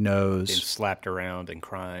 bloodied nose. Being slapped around and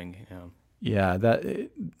crying. Yeah,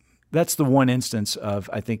 that's the one instance of,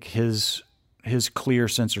 I think, his clear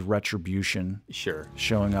sense of retribution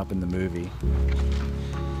showing up in the movie.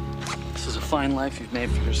 This is a fine life you've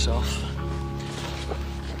made for yourself.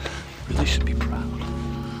 Really should be proud.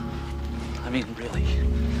 I mean, really.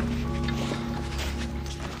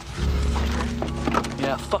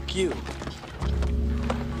 Yeah, fuck you.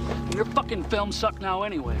 Your fucking films suck now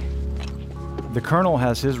anyway. The Colonel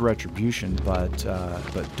has his retribution, but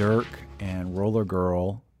Dirk and Roller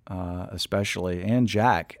Girl, especially, and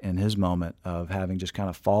Jack in his moment of having just kind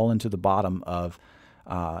of fallen to the bottom of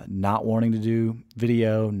not wanting to do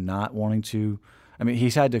video, not wanting to. I mean,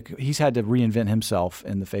 he's had to reinvent himself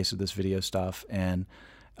in the face of this video stuff, and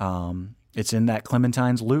it's in that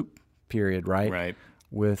Clementine's loop period, right? Right.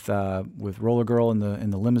 With Roller Girl in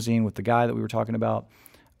the limousine with the guy that we were talking about.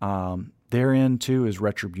 Therein too is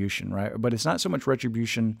retribution, right? But it's not so much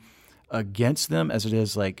retribution against them as it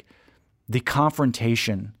is like the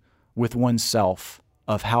confrontation with oneself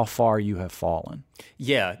of how far you have fallen.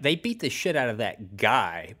 Yeah, they beat the shit out of that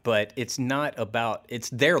guy, but it's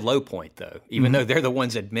their low point though. Even though they're the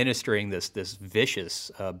ones administering this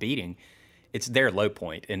vicious beating, it's their low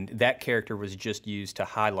point, and that character was just used to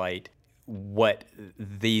highlight what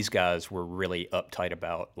these guys were really uptight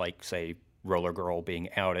about, like, say, Roller Girl being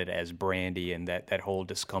outed as Brandy and that whole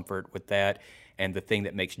discomfort with that. And the thing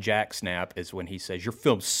that makes Jack snap is when he says, "Your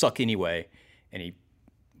films suck anyway," and he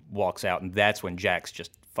walks out, and that's when Jack's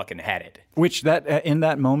just fucking had it. Which in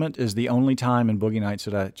that moment is the only time in Boogie Nights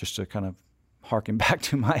that just to kind of harken back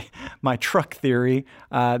to my truck theory,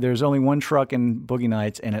 there's only one truck in Boogie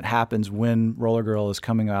Nights, and it happens when Roller Girl is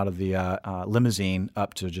coming out of the limousine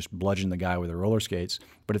up to just bludgeon the guy with her roller skates.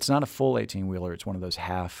 But it's not a full 18-wheeler. It's one of those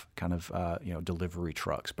half kind of delivery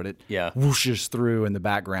trucks. But it whooshes through in the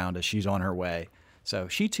background as she's on her way. So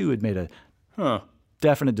she too had made a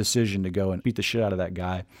definite decision to go and beat the shit out of that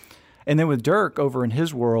guy. And then with Dirk over in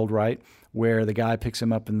his world, right, where the guy picks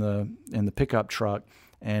him up in the pickup truck,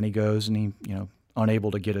 and he goes and he,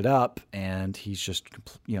 unable to get it up, and he's just,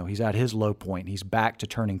 he's at his low point. He's back to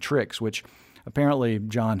turning tricks, which apparently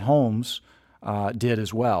John Holmes did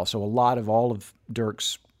as well. So a lot of all of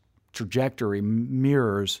Dirk's trajectory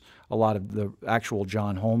mirrors a lot of the actual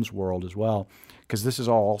John Holmes world as well, because this is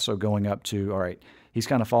all also going up to, all right, he's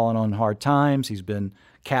kind of fallen on hard times. He's been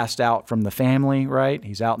cast out from the family, right?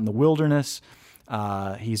 He's out in the wilderness.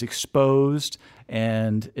 He's exposed,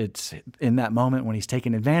 and it's in that moment when he's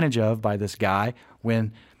taken advantage of by this guy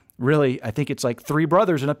when really, I think it's like three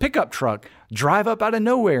brothers in a pickup truck drive up out of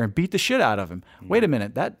nowhere and beat the shit out of him. Wait a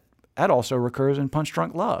minute, that also recurs in Punch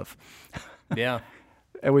Drunk Love. Yeah.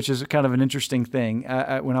 Which is kind of an interesting thing.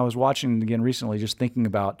 When I was watching it again recently, just thinking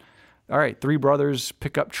about, all right, three brothers,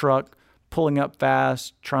 pickup truck, pulling up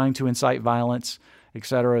fast, trying to incite violence,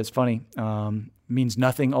 etc. It's funny. Means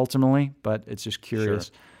nothing ultimately, but it's just curious.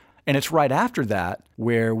 Sure. And it's right after that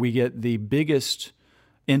where we get the biggest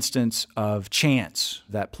instance of chance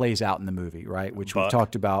that plays out in the movie, right? Which we've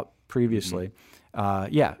talked about previously.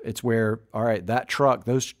 It's where, all right, that truck,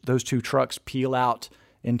 those two trucks peel out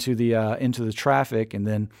into the traffic, and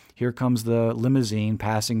then here comes the limousine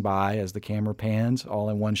passing by as the camera pans all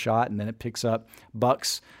in one shot, and then it picks up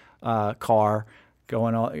Buck's car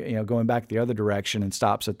going back the other direction and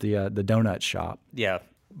stops at the donut shop. Yeah.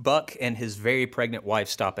 Buck and his very pregnant wife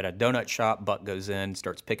stop at a donut shop. Buck goes in,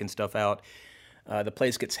 starts picking stuff out. The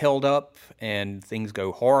place gets held up and things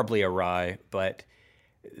go horribly awry, but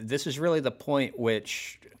this is really the point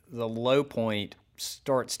which the low point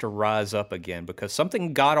starts to rise up again, because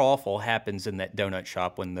something god-awful happens in that donut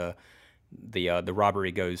shop when the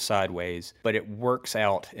robbery goes sideways, but it works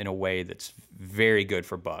out in a way that's very good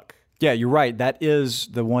for Buck. Yeah, you're right. That is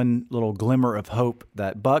the one little glimmer of hope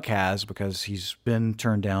that Buck has, because he's been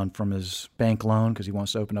turned down from his bank loan because he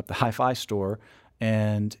wants to open up the hi-fi store.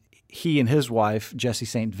 And he and his wife, Jessie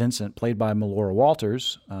St. Vincent, played by Melora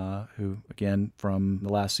Walters, who, again, from the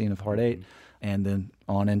last scene of Hard Eight, and then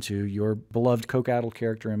on into your beloved Coke Adel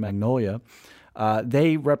character in Magnolia,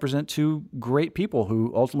 they represent two great people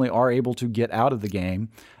who ultimately are able to get out of the game.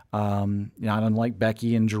 Not unlike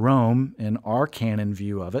Becky and Jerome in our canon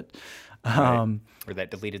view of it. Right. Where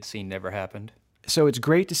that deleted scene never happened. So it's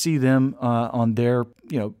great to see them on their,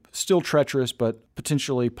 still treacherous but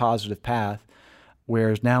potentially positive path,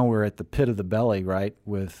 whereas now we're at the pit of the belly, right,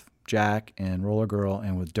 with Jack and Roller Girl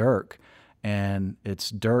and with Dirk. And it's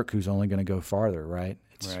Dirk who's only going to go farther, right?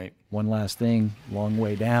 It's right. One last thing, long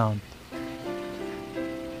way down.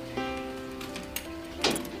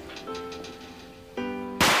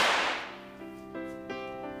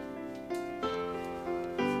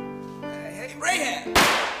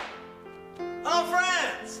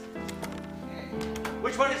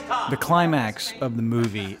 The climax of the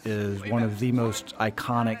movie is one of the most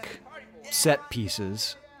iconic set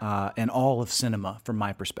pieces in all of cinema, from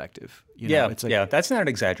my perspective. It's that's not an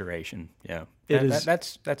exaggeration. Yeah,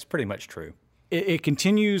 that's pretty much true. It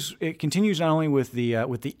continues. It continues not only with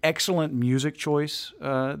the excellent music choice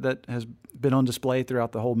that has been on display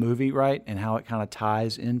throughout the whole movie, right, and how it kind of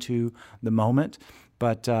ties into the moment,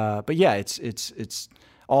 but yeah, it's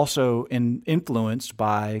also influenced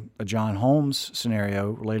by a John Holmes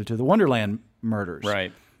scenario related to the Wonderland murders,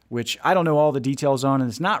 right? Which I don't know all the details on, and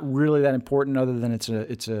it's not really that important, other than it's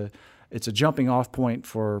a jumping off point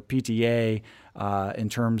for PTA in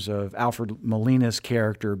terms of Alfred Molina's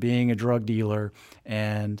character being a drug dealer,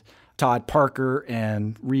 and Todd Parker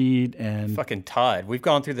and Reed and fucking Todd. We've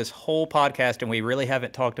gone through this whole podcast and we really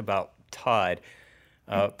haven't talked about Todd,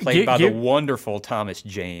 played by the wonderful Thomas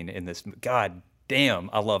Jane in this. God damn,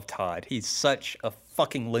 I love Todd. He's such a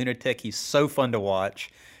fucking lunatic. He's so fun to watch.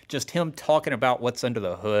 Just him talking about what's under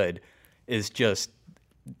the hood is just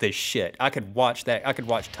the shit. I could watch that. I could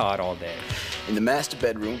watch Todd all day. In the master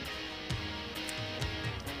bedroom,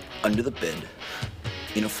 under the bed,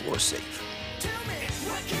 in a floor safe.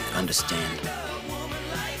 Understand?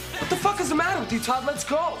 What the fuck is the matter with you, Todd? Let's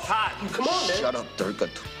go. Todd, come on, man. Shut up, Dirk.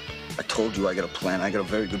 I told you I got a plan. I got a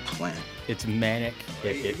very good plan. It's manic.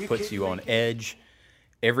 It puts you on edge.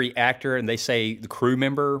 Every actor, and they say the crew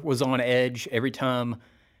member was on edge. Every time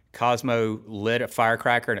Cosmo lit a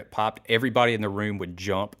firecracker and it popped, everybody in the room would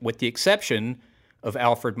jump, with the exception of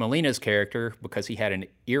Alfred Molina's character, because he had an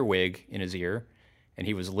earwig in his ear and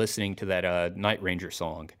he was listening to that Night Ranger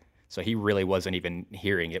song. So he really wasn't even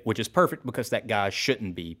hearing it, which is perfect because that guy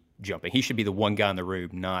shouldn't be jumping. He should be the one guy in the room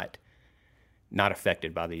not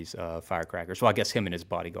affected by these firecrackers. Well, I guess him and his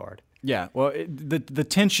bodyguard. Yeah, well, the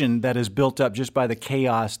tension that is built up just by the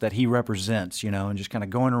chaos that he represents, and just kind of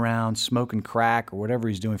going around smoking crack or whatever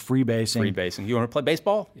he's doing, freebasing. You want to play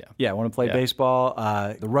baseball? Yeah, I want to play baseball.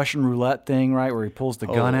 The Russian roulette thing, right, where he pulls the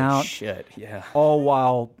gun out. Shit, yeah. All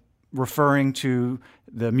while referring to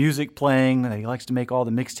the music playing. He likes to make all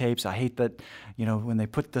the mixtapes. I hate that, when they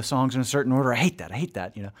put the songs in a certain order. I hate that.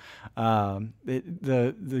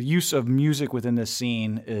 The use of music within this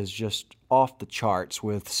scene is just off the charts,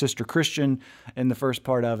 with Sister Christian in the first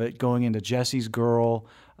part of it, going into Jesse's Girl,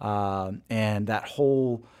 and that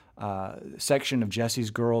whole section of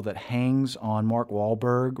Jesse's Girl that hangs on Mark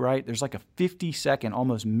Wahlberg, right? There's like a 50-second,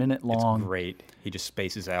 almost minute-long. It's great. He just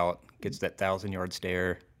spaces out, gets that 1,000-yard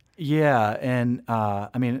stare. Yeah, and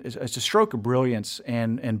it's a stroke of brilliance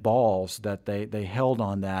and balls that they held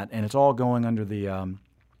on that, and it's all going under the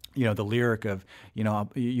the lyric of,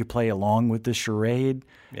 you play along with the charade.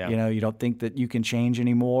 Yeah. You don't think that you can change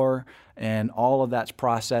anymore, and all of that's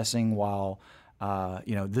processing while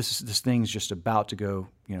this thing's just about to go,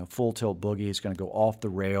 full tilt boogie. It's going to go off the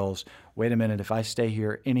rails. Wait a minute, if I stay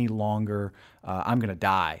here any longer, I'm going to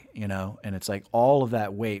die, And it's like all of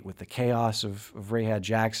that weight with the chaos of Rahad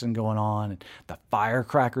Jackson going on, and the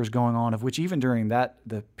firecrackers going on, of which even during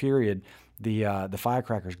the period, the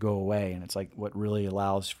firecrackers go away, and it's like what really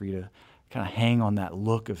allows for you to kind of hang on that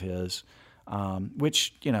look of his,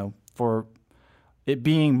 which, for it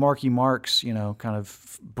being Marky Mark's, kind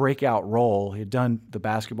of breakout role. He had done the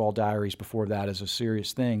Basketball Diaries before that as a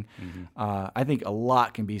serious thing. Mm-hmm. I think a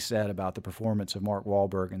lot can be said about the performance of Mark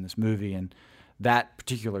Wahlberg in this movie, and that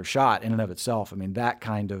particular shot in and of itself. I mean, that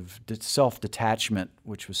kind of self-detachment,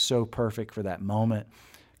 which was so perfect for that moment,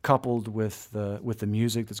 coupled with the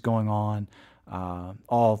music that's going on,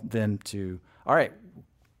 all then to, all right,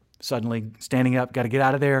 suddenly standing up, got to get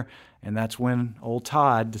out of there, and that's when old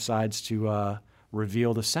Todd decides to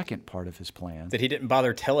reveal the second part of his plan that he didn't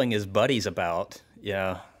bother telling his buddies about.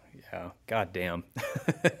 Yeah, God damn.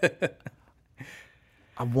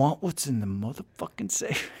 I want what's in the motherfucking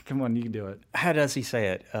safe. Come on, you can do it. How does he say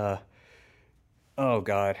it? Oh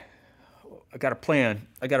God, I got a plan.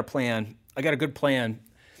 I got a good plan.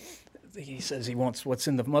 He says he wants what's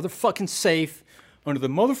in the motherfucking safe, under the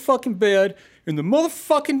motherfucking bed, in the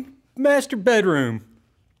motherfucking master bedroom.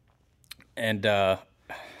 And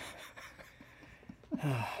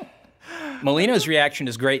Molino's reaction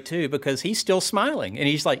is great too, because he's still smiling, and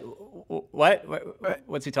he's like, "What?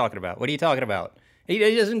 What's he talking about? What are you talking about?" He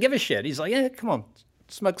doesn't give a shit. He's like, "Yeah, come on,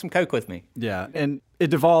 smoke some coke with me." Yeah, and it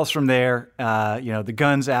devolves from there. The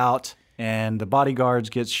gun's out, and the bodyguards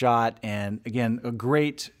get shot, and again, a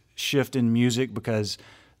great shift in music, because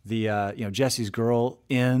the Jesse's Girl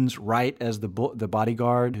ends right as the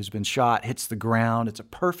bodyguard who's been shot hits the ground. It's a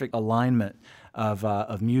perfect alignment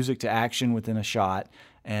of music to action within a shot,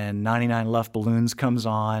 and 99 Luft Balloons comes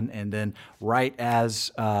on, and then right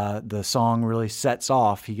as the song really sets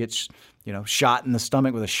off, he gets shot in the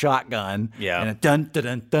stomach with a shotgun. Yeah, and a dun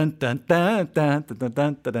dun dun dun dun dun dun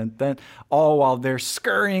dun dun dun, all while they're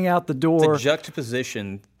scurrying out the door. The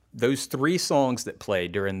juxtaposition. Those three songs that play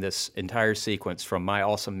during this entire sequence from My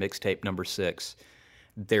Awesome Mixtape number 6,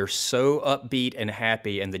 they're so upbeat and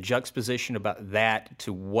happy, and the juxtaposition about that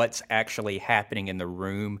to what's actually happening in the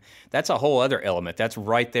room, that's a whole other element. That's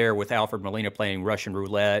right there with Alfred Molina playing Russian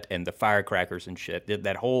roulette and the firecrackers and shit.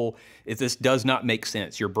 This does not make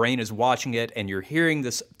sense. Your brain is watching it, and you're hearing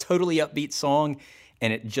this totally upbeat song,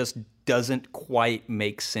 and it just doesn't quite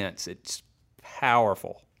make sense. It's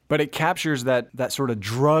powerful. But it captures that sort of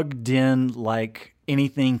drugged in, like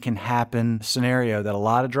anything can happen scenario that a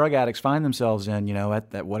lot of drug addicts find themselves in,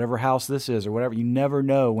 at whatever house this is or whatever. You never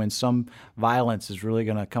know when some violence is really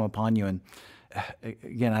going to come upon you. And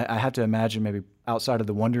again, I have to imagine maybe outside of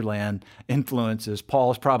the Wonderland influences,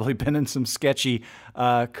 Paul's probably been in some sketchy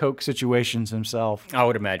coke situations himself. I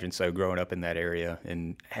would imagine so, growing up in that area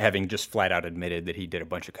and having just flat out admitted that he did a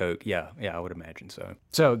bunch of coke. Yeah, I would imagine so.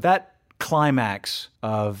 So that climax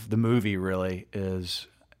of the movie really is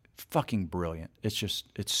fucking brilliant. It's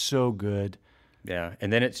so good. Yeah,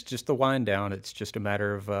 and then it's just the wind down. It's just a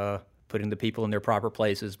matter of putting the people in their proper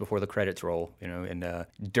places before the credits roll, and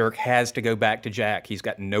Dirk has to go back to Jack. He's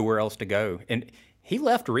got nowhere else to go. And he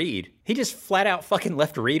left Reed. He just flat out fucking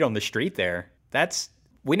left Reed on the street there.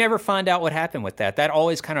 We never find out what happened with that. That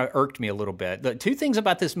always kind of irked me a little bit. The two things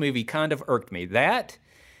about this movie kind of irked me. That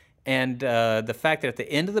and the fact that at the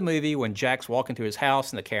end of the movie, when Jack's walking to his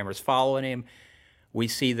house and the camera's following him, we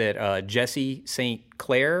see that Jessie St.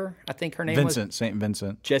 Clair, I think her name was? St.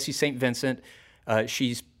 Vincent. Jessie St. Vincent.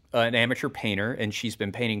 She's an amateur painter, and she's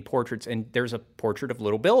been painting portraits, and there's a portrait of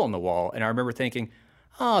Little Bill on the wall. And I remember thinking,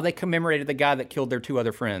 oh, they commemorated the guy that killed their two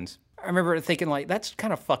other friends. I remember thinking, like, that's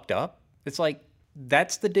kind of fucked up. It's like,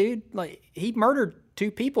 that's the dude? Like, he murdered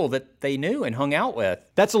two people that they knew and hung out with.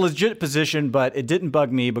 That's a legit position, but it didn't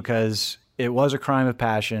bug me because it was a crime of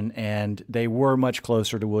passion, and they were much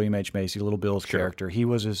closer to William H. Macy, Little Bill's character. He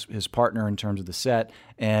was his partner in terms of the set,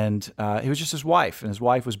 and he was just his wife, and his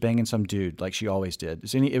wife was banging some dude like she always did.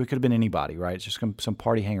 It could have been anybody, right? It's just some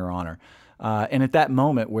party hanger-oner. And at that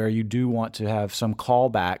moment where you do want to have some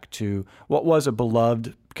callback to what was a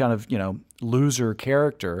beloved kind of, loser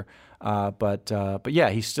character, but yeah,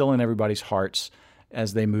 he's still in everybody's hearts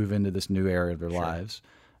as they move into this new area of their lives.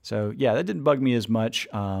 So yeah, that didn't bug me as much.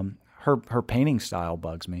 Her painting style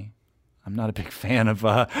bugs me. I'm not a big fan of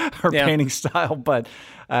her painting style, but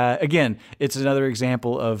again, it's another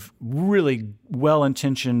example of really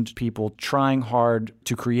well-intentioned people trying hard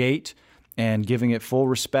to create and giving it full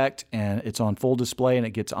respect, and it's on full display and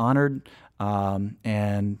it gets honored.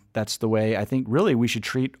 And that's the way I think really we should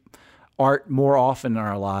treat art more often in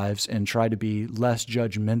our lives and try to be less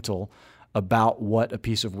judgmental about what a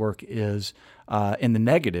piece of work is in the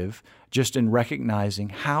negative, just in recognizing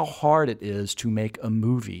how hard it is to make a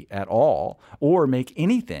movie at all or make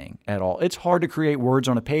anything at all. It's hard to create words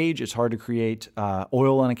on a page. It's hard to create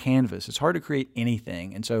oil on a canvas. It's hard to create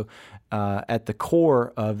anything. And so at the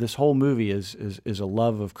core of this whole movie is a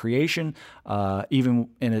love of creation, even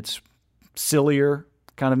in its sillier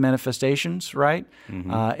kind of manifestations, right?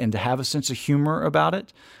 Mm-hmm. And to have a sense of humor about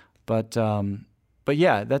it. But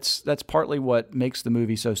yeah, that's partly what makes the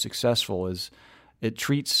movie so successful is it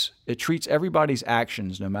treats everybody's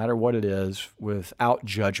actions, no matter what it is, without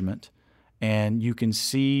judgment, and you can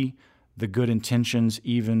see the good intentions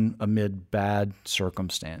even amid bad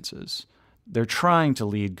circumstances. They're trying to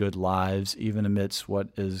lead good lives even amidst what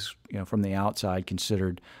is, from the outside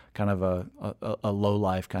considered kind of a low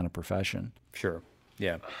life kind of profession. Sure.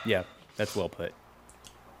 Yeah, that's well put.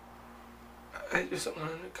 I just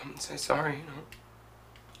wanted to come and say sorry,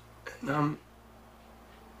 And,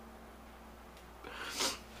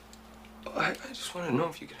 I just want to know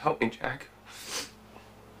if you could help me, Jack.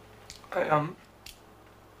 I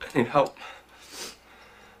need help.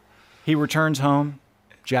 He returns home,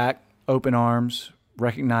 Jack, open arms,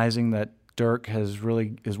 recognizing that Dirk is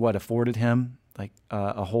what afforded him like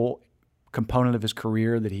a whole component of his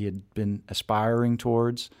career that he had been aspiring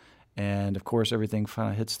towards. And of course, everything kind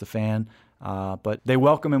of hits the fan. But they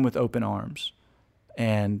welcome him with open arms.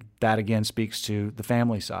 And that again speaks to the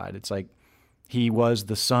family side. It's like he was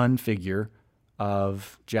the son figure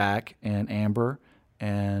of Jack and Amber,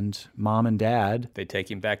 and mom and dad. They take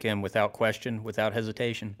him back in without question, without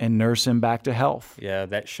hesitation. And nurse him back to health. Yeah,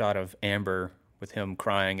 that shot of Amber with him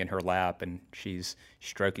crying in her lap and she's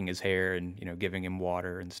stroking his hair and, giving him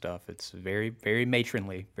water and stuff. It's very, very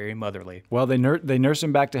matronly, very motherly. Well, they nurse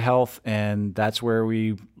him back to health, and that's where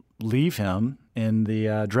we leave him in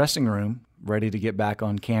the dressing room, ready to get back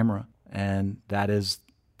on camera. And that is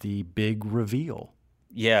the big reveal.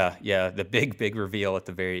 Yeah, the big reveal at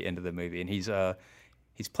the very end of the movie. And he's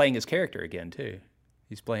playing his character again, too.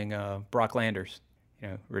 He's playing Brock Landers,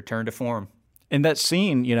 return to form. And that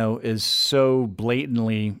scene, is so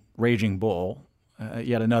blatantly Raging Bull.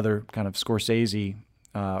 Yet another kind of Scorsese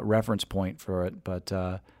reference point for it. But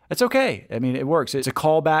it's okay. I mean, it works. It's a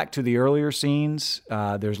callback to the earlier scenes.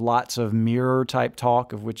 There's lots of mirror-type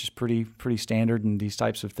talk, of which is pretty standard in these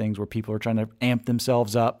types of things where people are trying to amp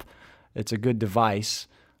themselves up. It's a good device.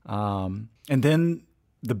 And then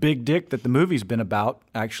the big dick that the movie's been about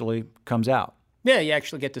actually comes out. Yeah, you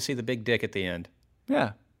actually get to see the big dick at the end.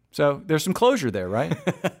 Yeah. So there's some closure there, right?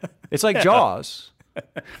 It's like Jaws.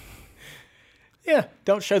 Yeah,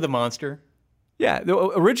 don't show the monster. Yeah,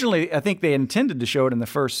 originally I think they intended to show it in the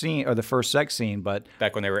first scene or the first sex scene, but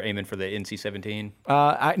back when they were aiming for the NC-17.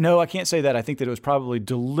 I can't say that. I think that it was probably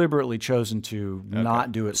deliberately chosen to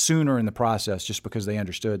not do it sooner in the process, just because they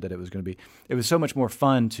understood that it was going to be. It was so much more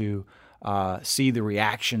fun to see the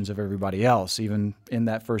reactions of everybody else, even in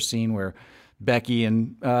that first scene where Becky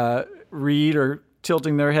and Reed are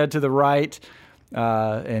tilting their head to the right.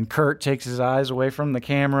 And Kurt takes his eyes away from the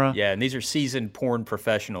camera. Yeah, and these are seasoned porn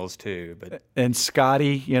professionals too. And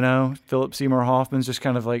Scotty, Philip Seymour Hoffman's just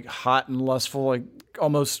kind of like hot and lustful, like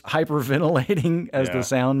almost hyperventilating as the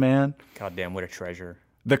sound man. God damn, what a treasure.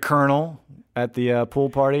 The Colonel at the pool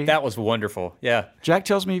party. That was wonderful, yeah. Jack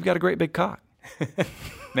tells me you've got a great big cock.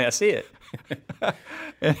 May I see it?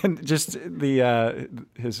 And just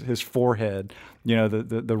his forehead,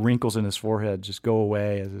 the wrinkles in his forehead just go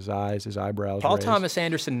away as his eyebrows Paul raise. Thomas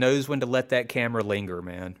Anderson knows when to let that camera linger,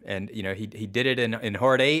 man. And, he did it in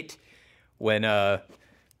Hard 8 when the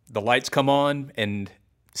lights come on and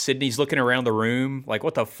Sidney's looking around the room like,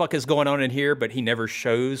 what the fuck is going on in here? But he never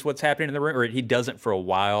shows what's happening in the room, or he doesn't for a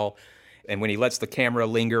while. And when he lets the camera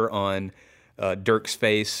linger on Dirk's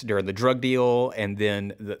face during the drug deal, and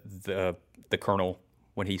then the Colonel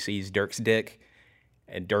when he sees Dirk's dick.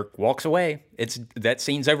 And Dirk walks away. That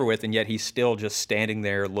scene's over with, and yet he's still just standing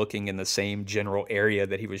there looking in the same general area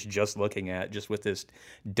that he was just looking at, just with this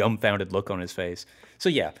dumbfounded look on his face. So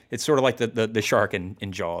yeah, it's sort of like the shark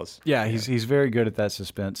in Jaws. Yeah, he's very good at that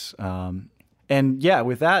suspense. And yeah,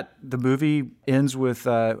 with that, the movie ends with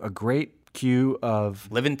a great cue of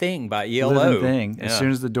Living Thing by ELO. Living Thing. Yeah. As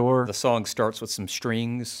soon as the door... The song starts with some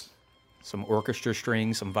strings, some orchestra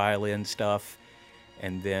strings, some violin stuff,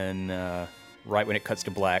 and then... right when it cuts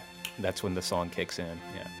to black, that's when the song kicks in.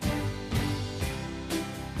 Yeah.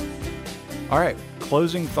 All right,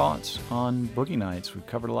 closing thoughts on Boogie Nights. We've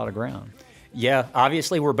covered a lot of ground. Yeah,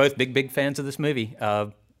 obviously we're both big fans of this movie.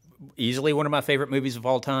 Easily one of my favorite movies of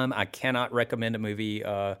all time. I cannot recommend a movie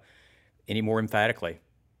any more emphatically.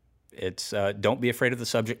 It's don't be afraid of the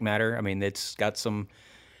subject matter. I mean, it's got some...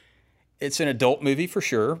 It's an adult movie for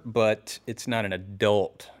sure, but it's not an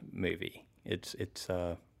adult movie.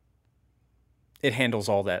 It handles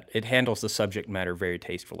all that. It handles the subject matter very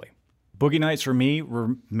tastefully. Boogie Nights for me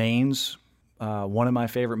remains one of my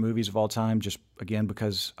favorite movies of all time, just again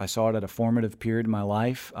because I saw it at a formative period in my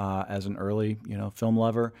life as an early film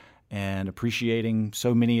lover, and appreciating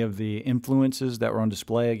so many of the influences that were on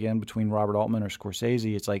display again between Robert Altman or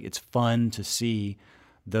Scorsese. It's fun to see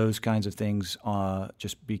those kinds of things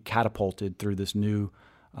just be catapulted through this new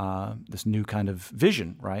kind of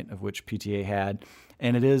vision, right, of which PTA had,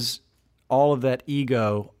 and it is all of that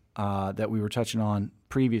ego that we were touching on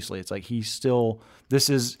previously. It's like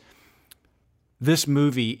this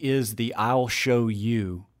movie is the I'll show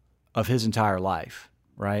you of his entire life,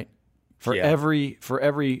 right? For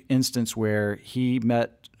every instance where he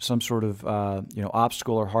met some sort of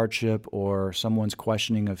obstacle or hardship or someone's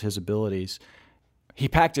questioning of his abilities, he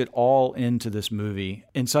packed it all into this movie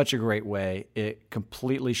in such a great way. It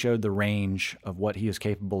completely showed the range of what he is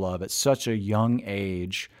capable of at such a young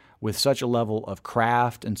age, with such a level of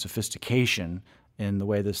craft and sophistication in the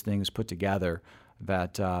way this thing is put together,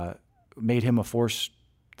 that made him a force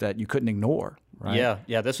that you couldn't ignore, right?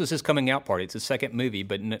 Yeah, this was his coming out party. It's his second movie,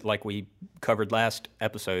 but like we covered last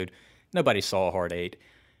episode, nobody saw Hard Eight.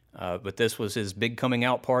 But this was his big coming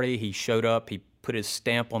out party. He showed up, he put his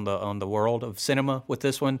stamp on the world of cinema with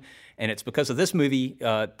this one, and it's because of this movie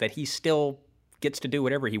that he still gets to do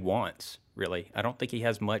whatever he wants, really. I don't think he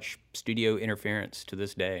has much studio interference to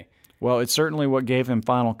this day. Well, it's certainly what gave him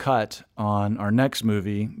final cut on our next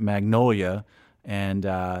movie, Magnolia. And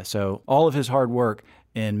so all of his hard work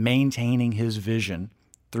in maintaining his vision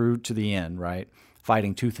through to the end, right,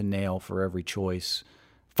 fighting tooth and nail for every choice,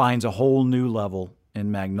 finds a whole new level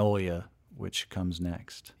in Magnolia, which comes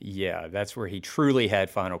next. Yeah, that's where he truly had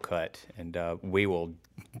final cut. And we will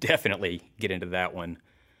definitely get into that one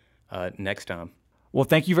next time. Well,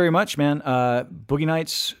 thank you very much, man. Boogie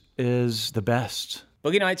Nights is the best.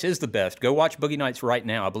 Boogie Nights is the best. Go watch Boogie Nights right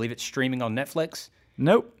now. I believe it's streaming on Netflix.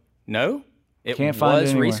 Nope. No? It Can't find it was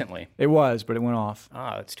anywhere. recently. It was, but it went off.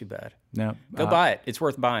 Ah, that's too bad. No. Go buy it. It's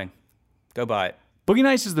worth buying. Go buy it. Boogie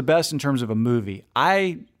Nights is the best in terms of a movie.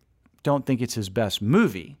 I don't think it's his best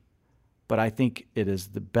movie, but I think it is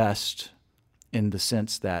the best in the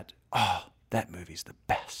sense that, that movie's the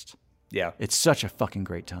best. Yeah. It's such a fucking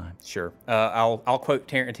great time. Sure. I'll quote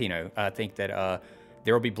Tarantino. I think that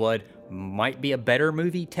There Will Be Blood might be a better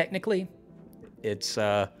movie technically.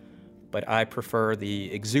 But I prefer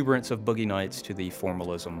the exuberance of Boogie Nights to the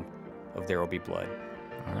formalism of There Will Be Blood.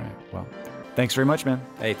 All right. Well, thanks very much, man.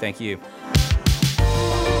 Hey, thank you.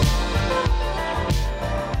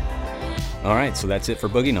 All right, so that's it for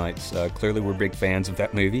Boogie Nights. Clearly, we're big fans of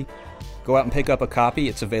that movie. Go out and pick up a copy.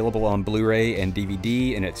 It's available on Blu-ray and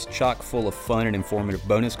DVD, and it's chock full of fun and informative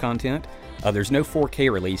bonus content. There's no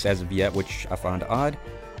 4K release as of yet, which I find odd,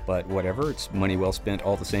 but whatever. It's money well spent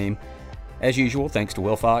all the same. As usual, thanks to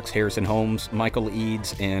Will Fox, Harrison Holmes, Michael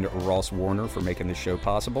Eads, and Ross Warner for making this show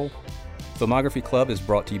possible. Filmography Club is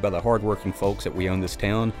brought to you by the hardworking folks at We Own This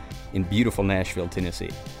Town in beautiful Nashville, Tennessee.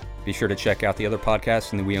 Be sure to check out the other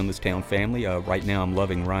podcasts in the We Own This Town family. Right now I'm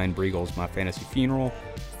loving Ryan Briegel's My Fantasy Funeral.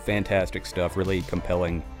 Fantastic stuff, really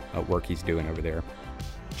compelling work he's doing over there.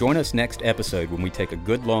 Join us next episode when we take a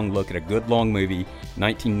good long look at a good long movie,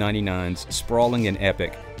 1999's sprawling and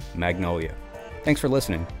epic Magnolia. Thanks for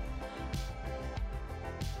listening.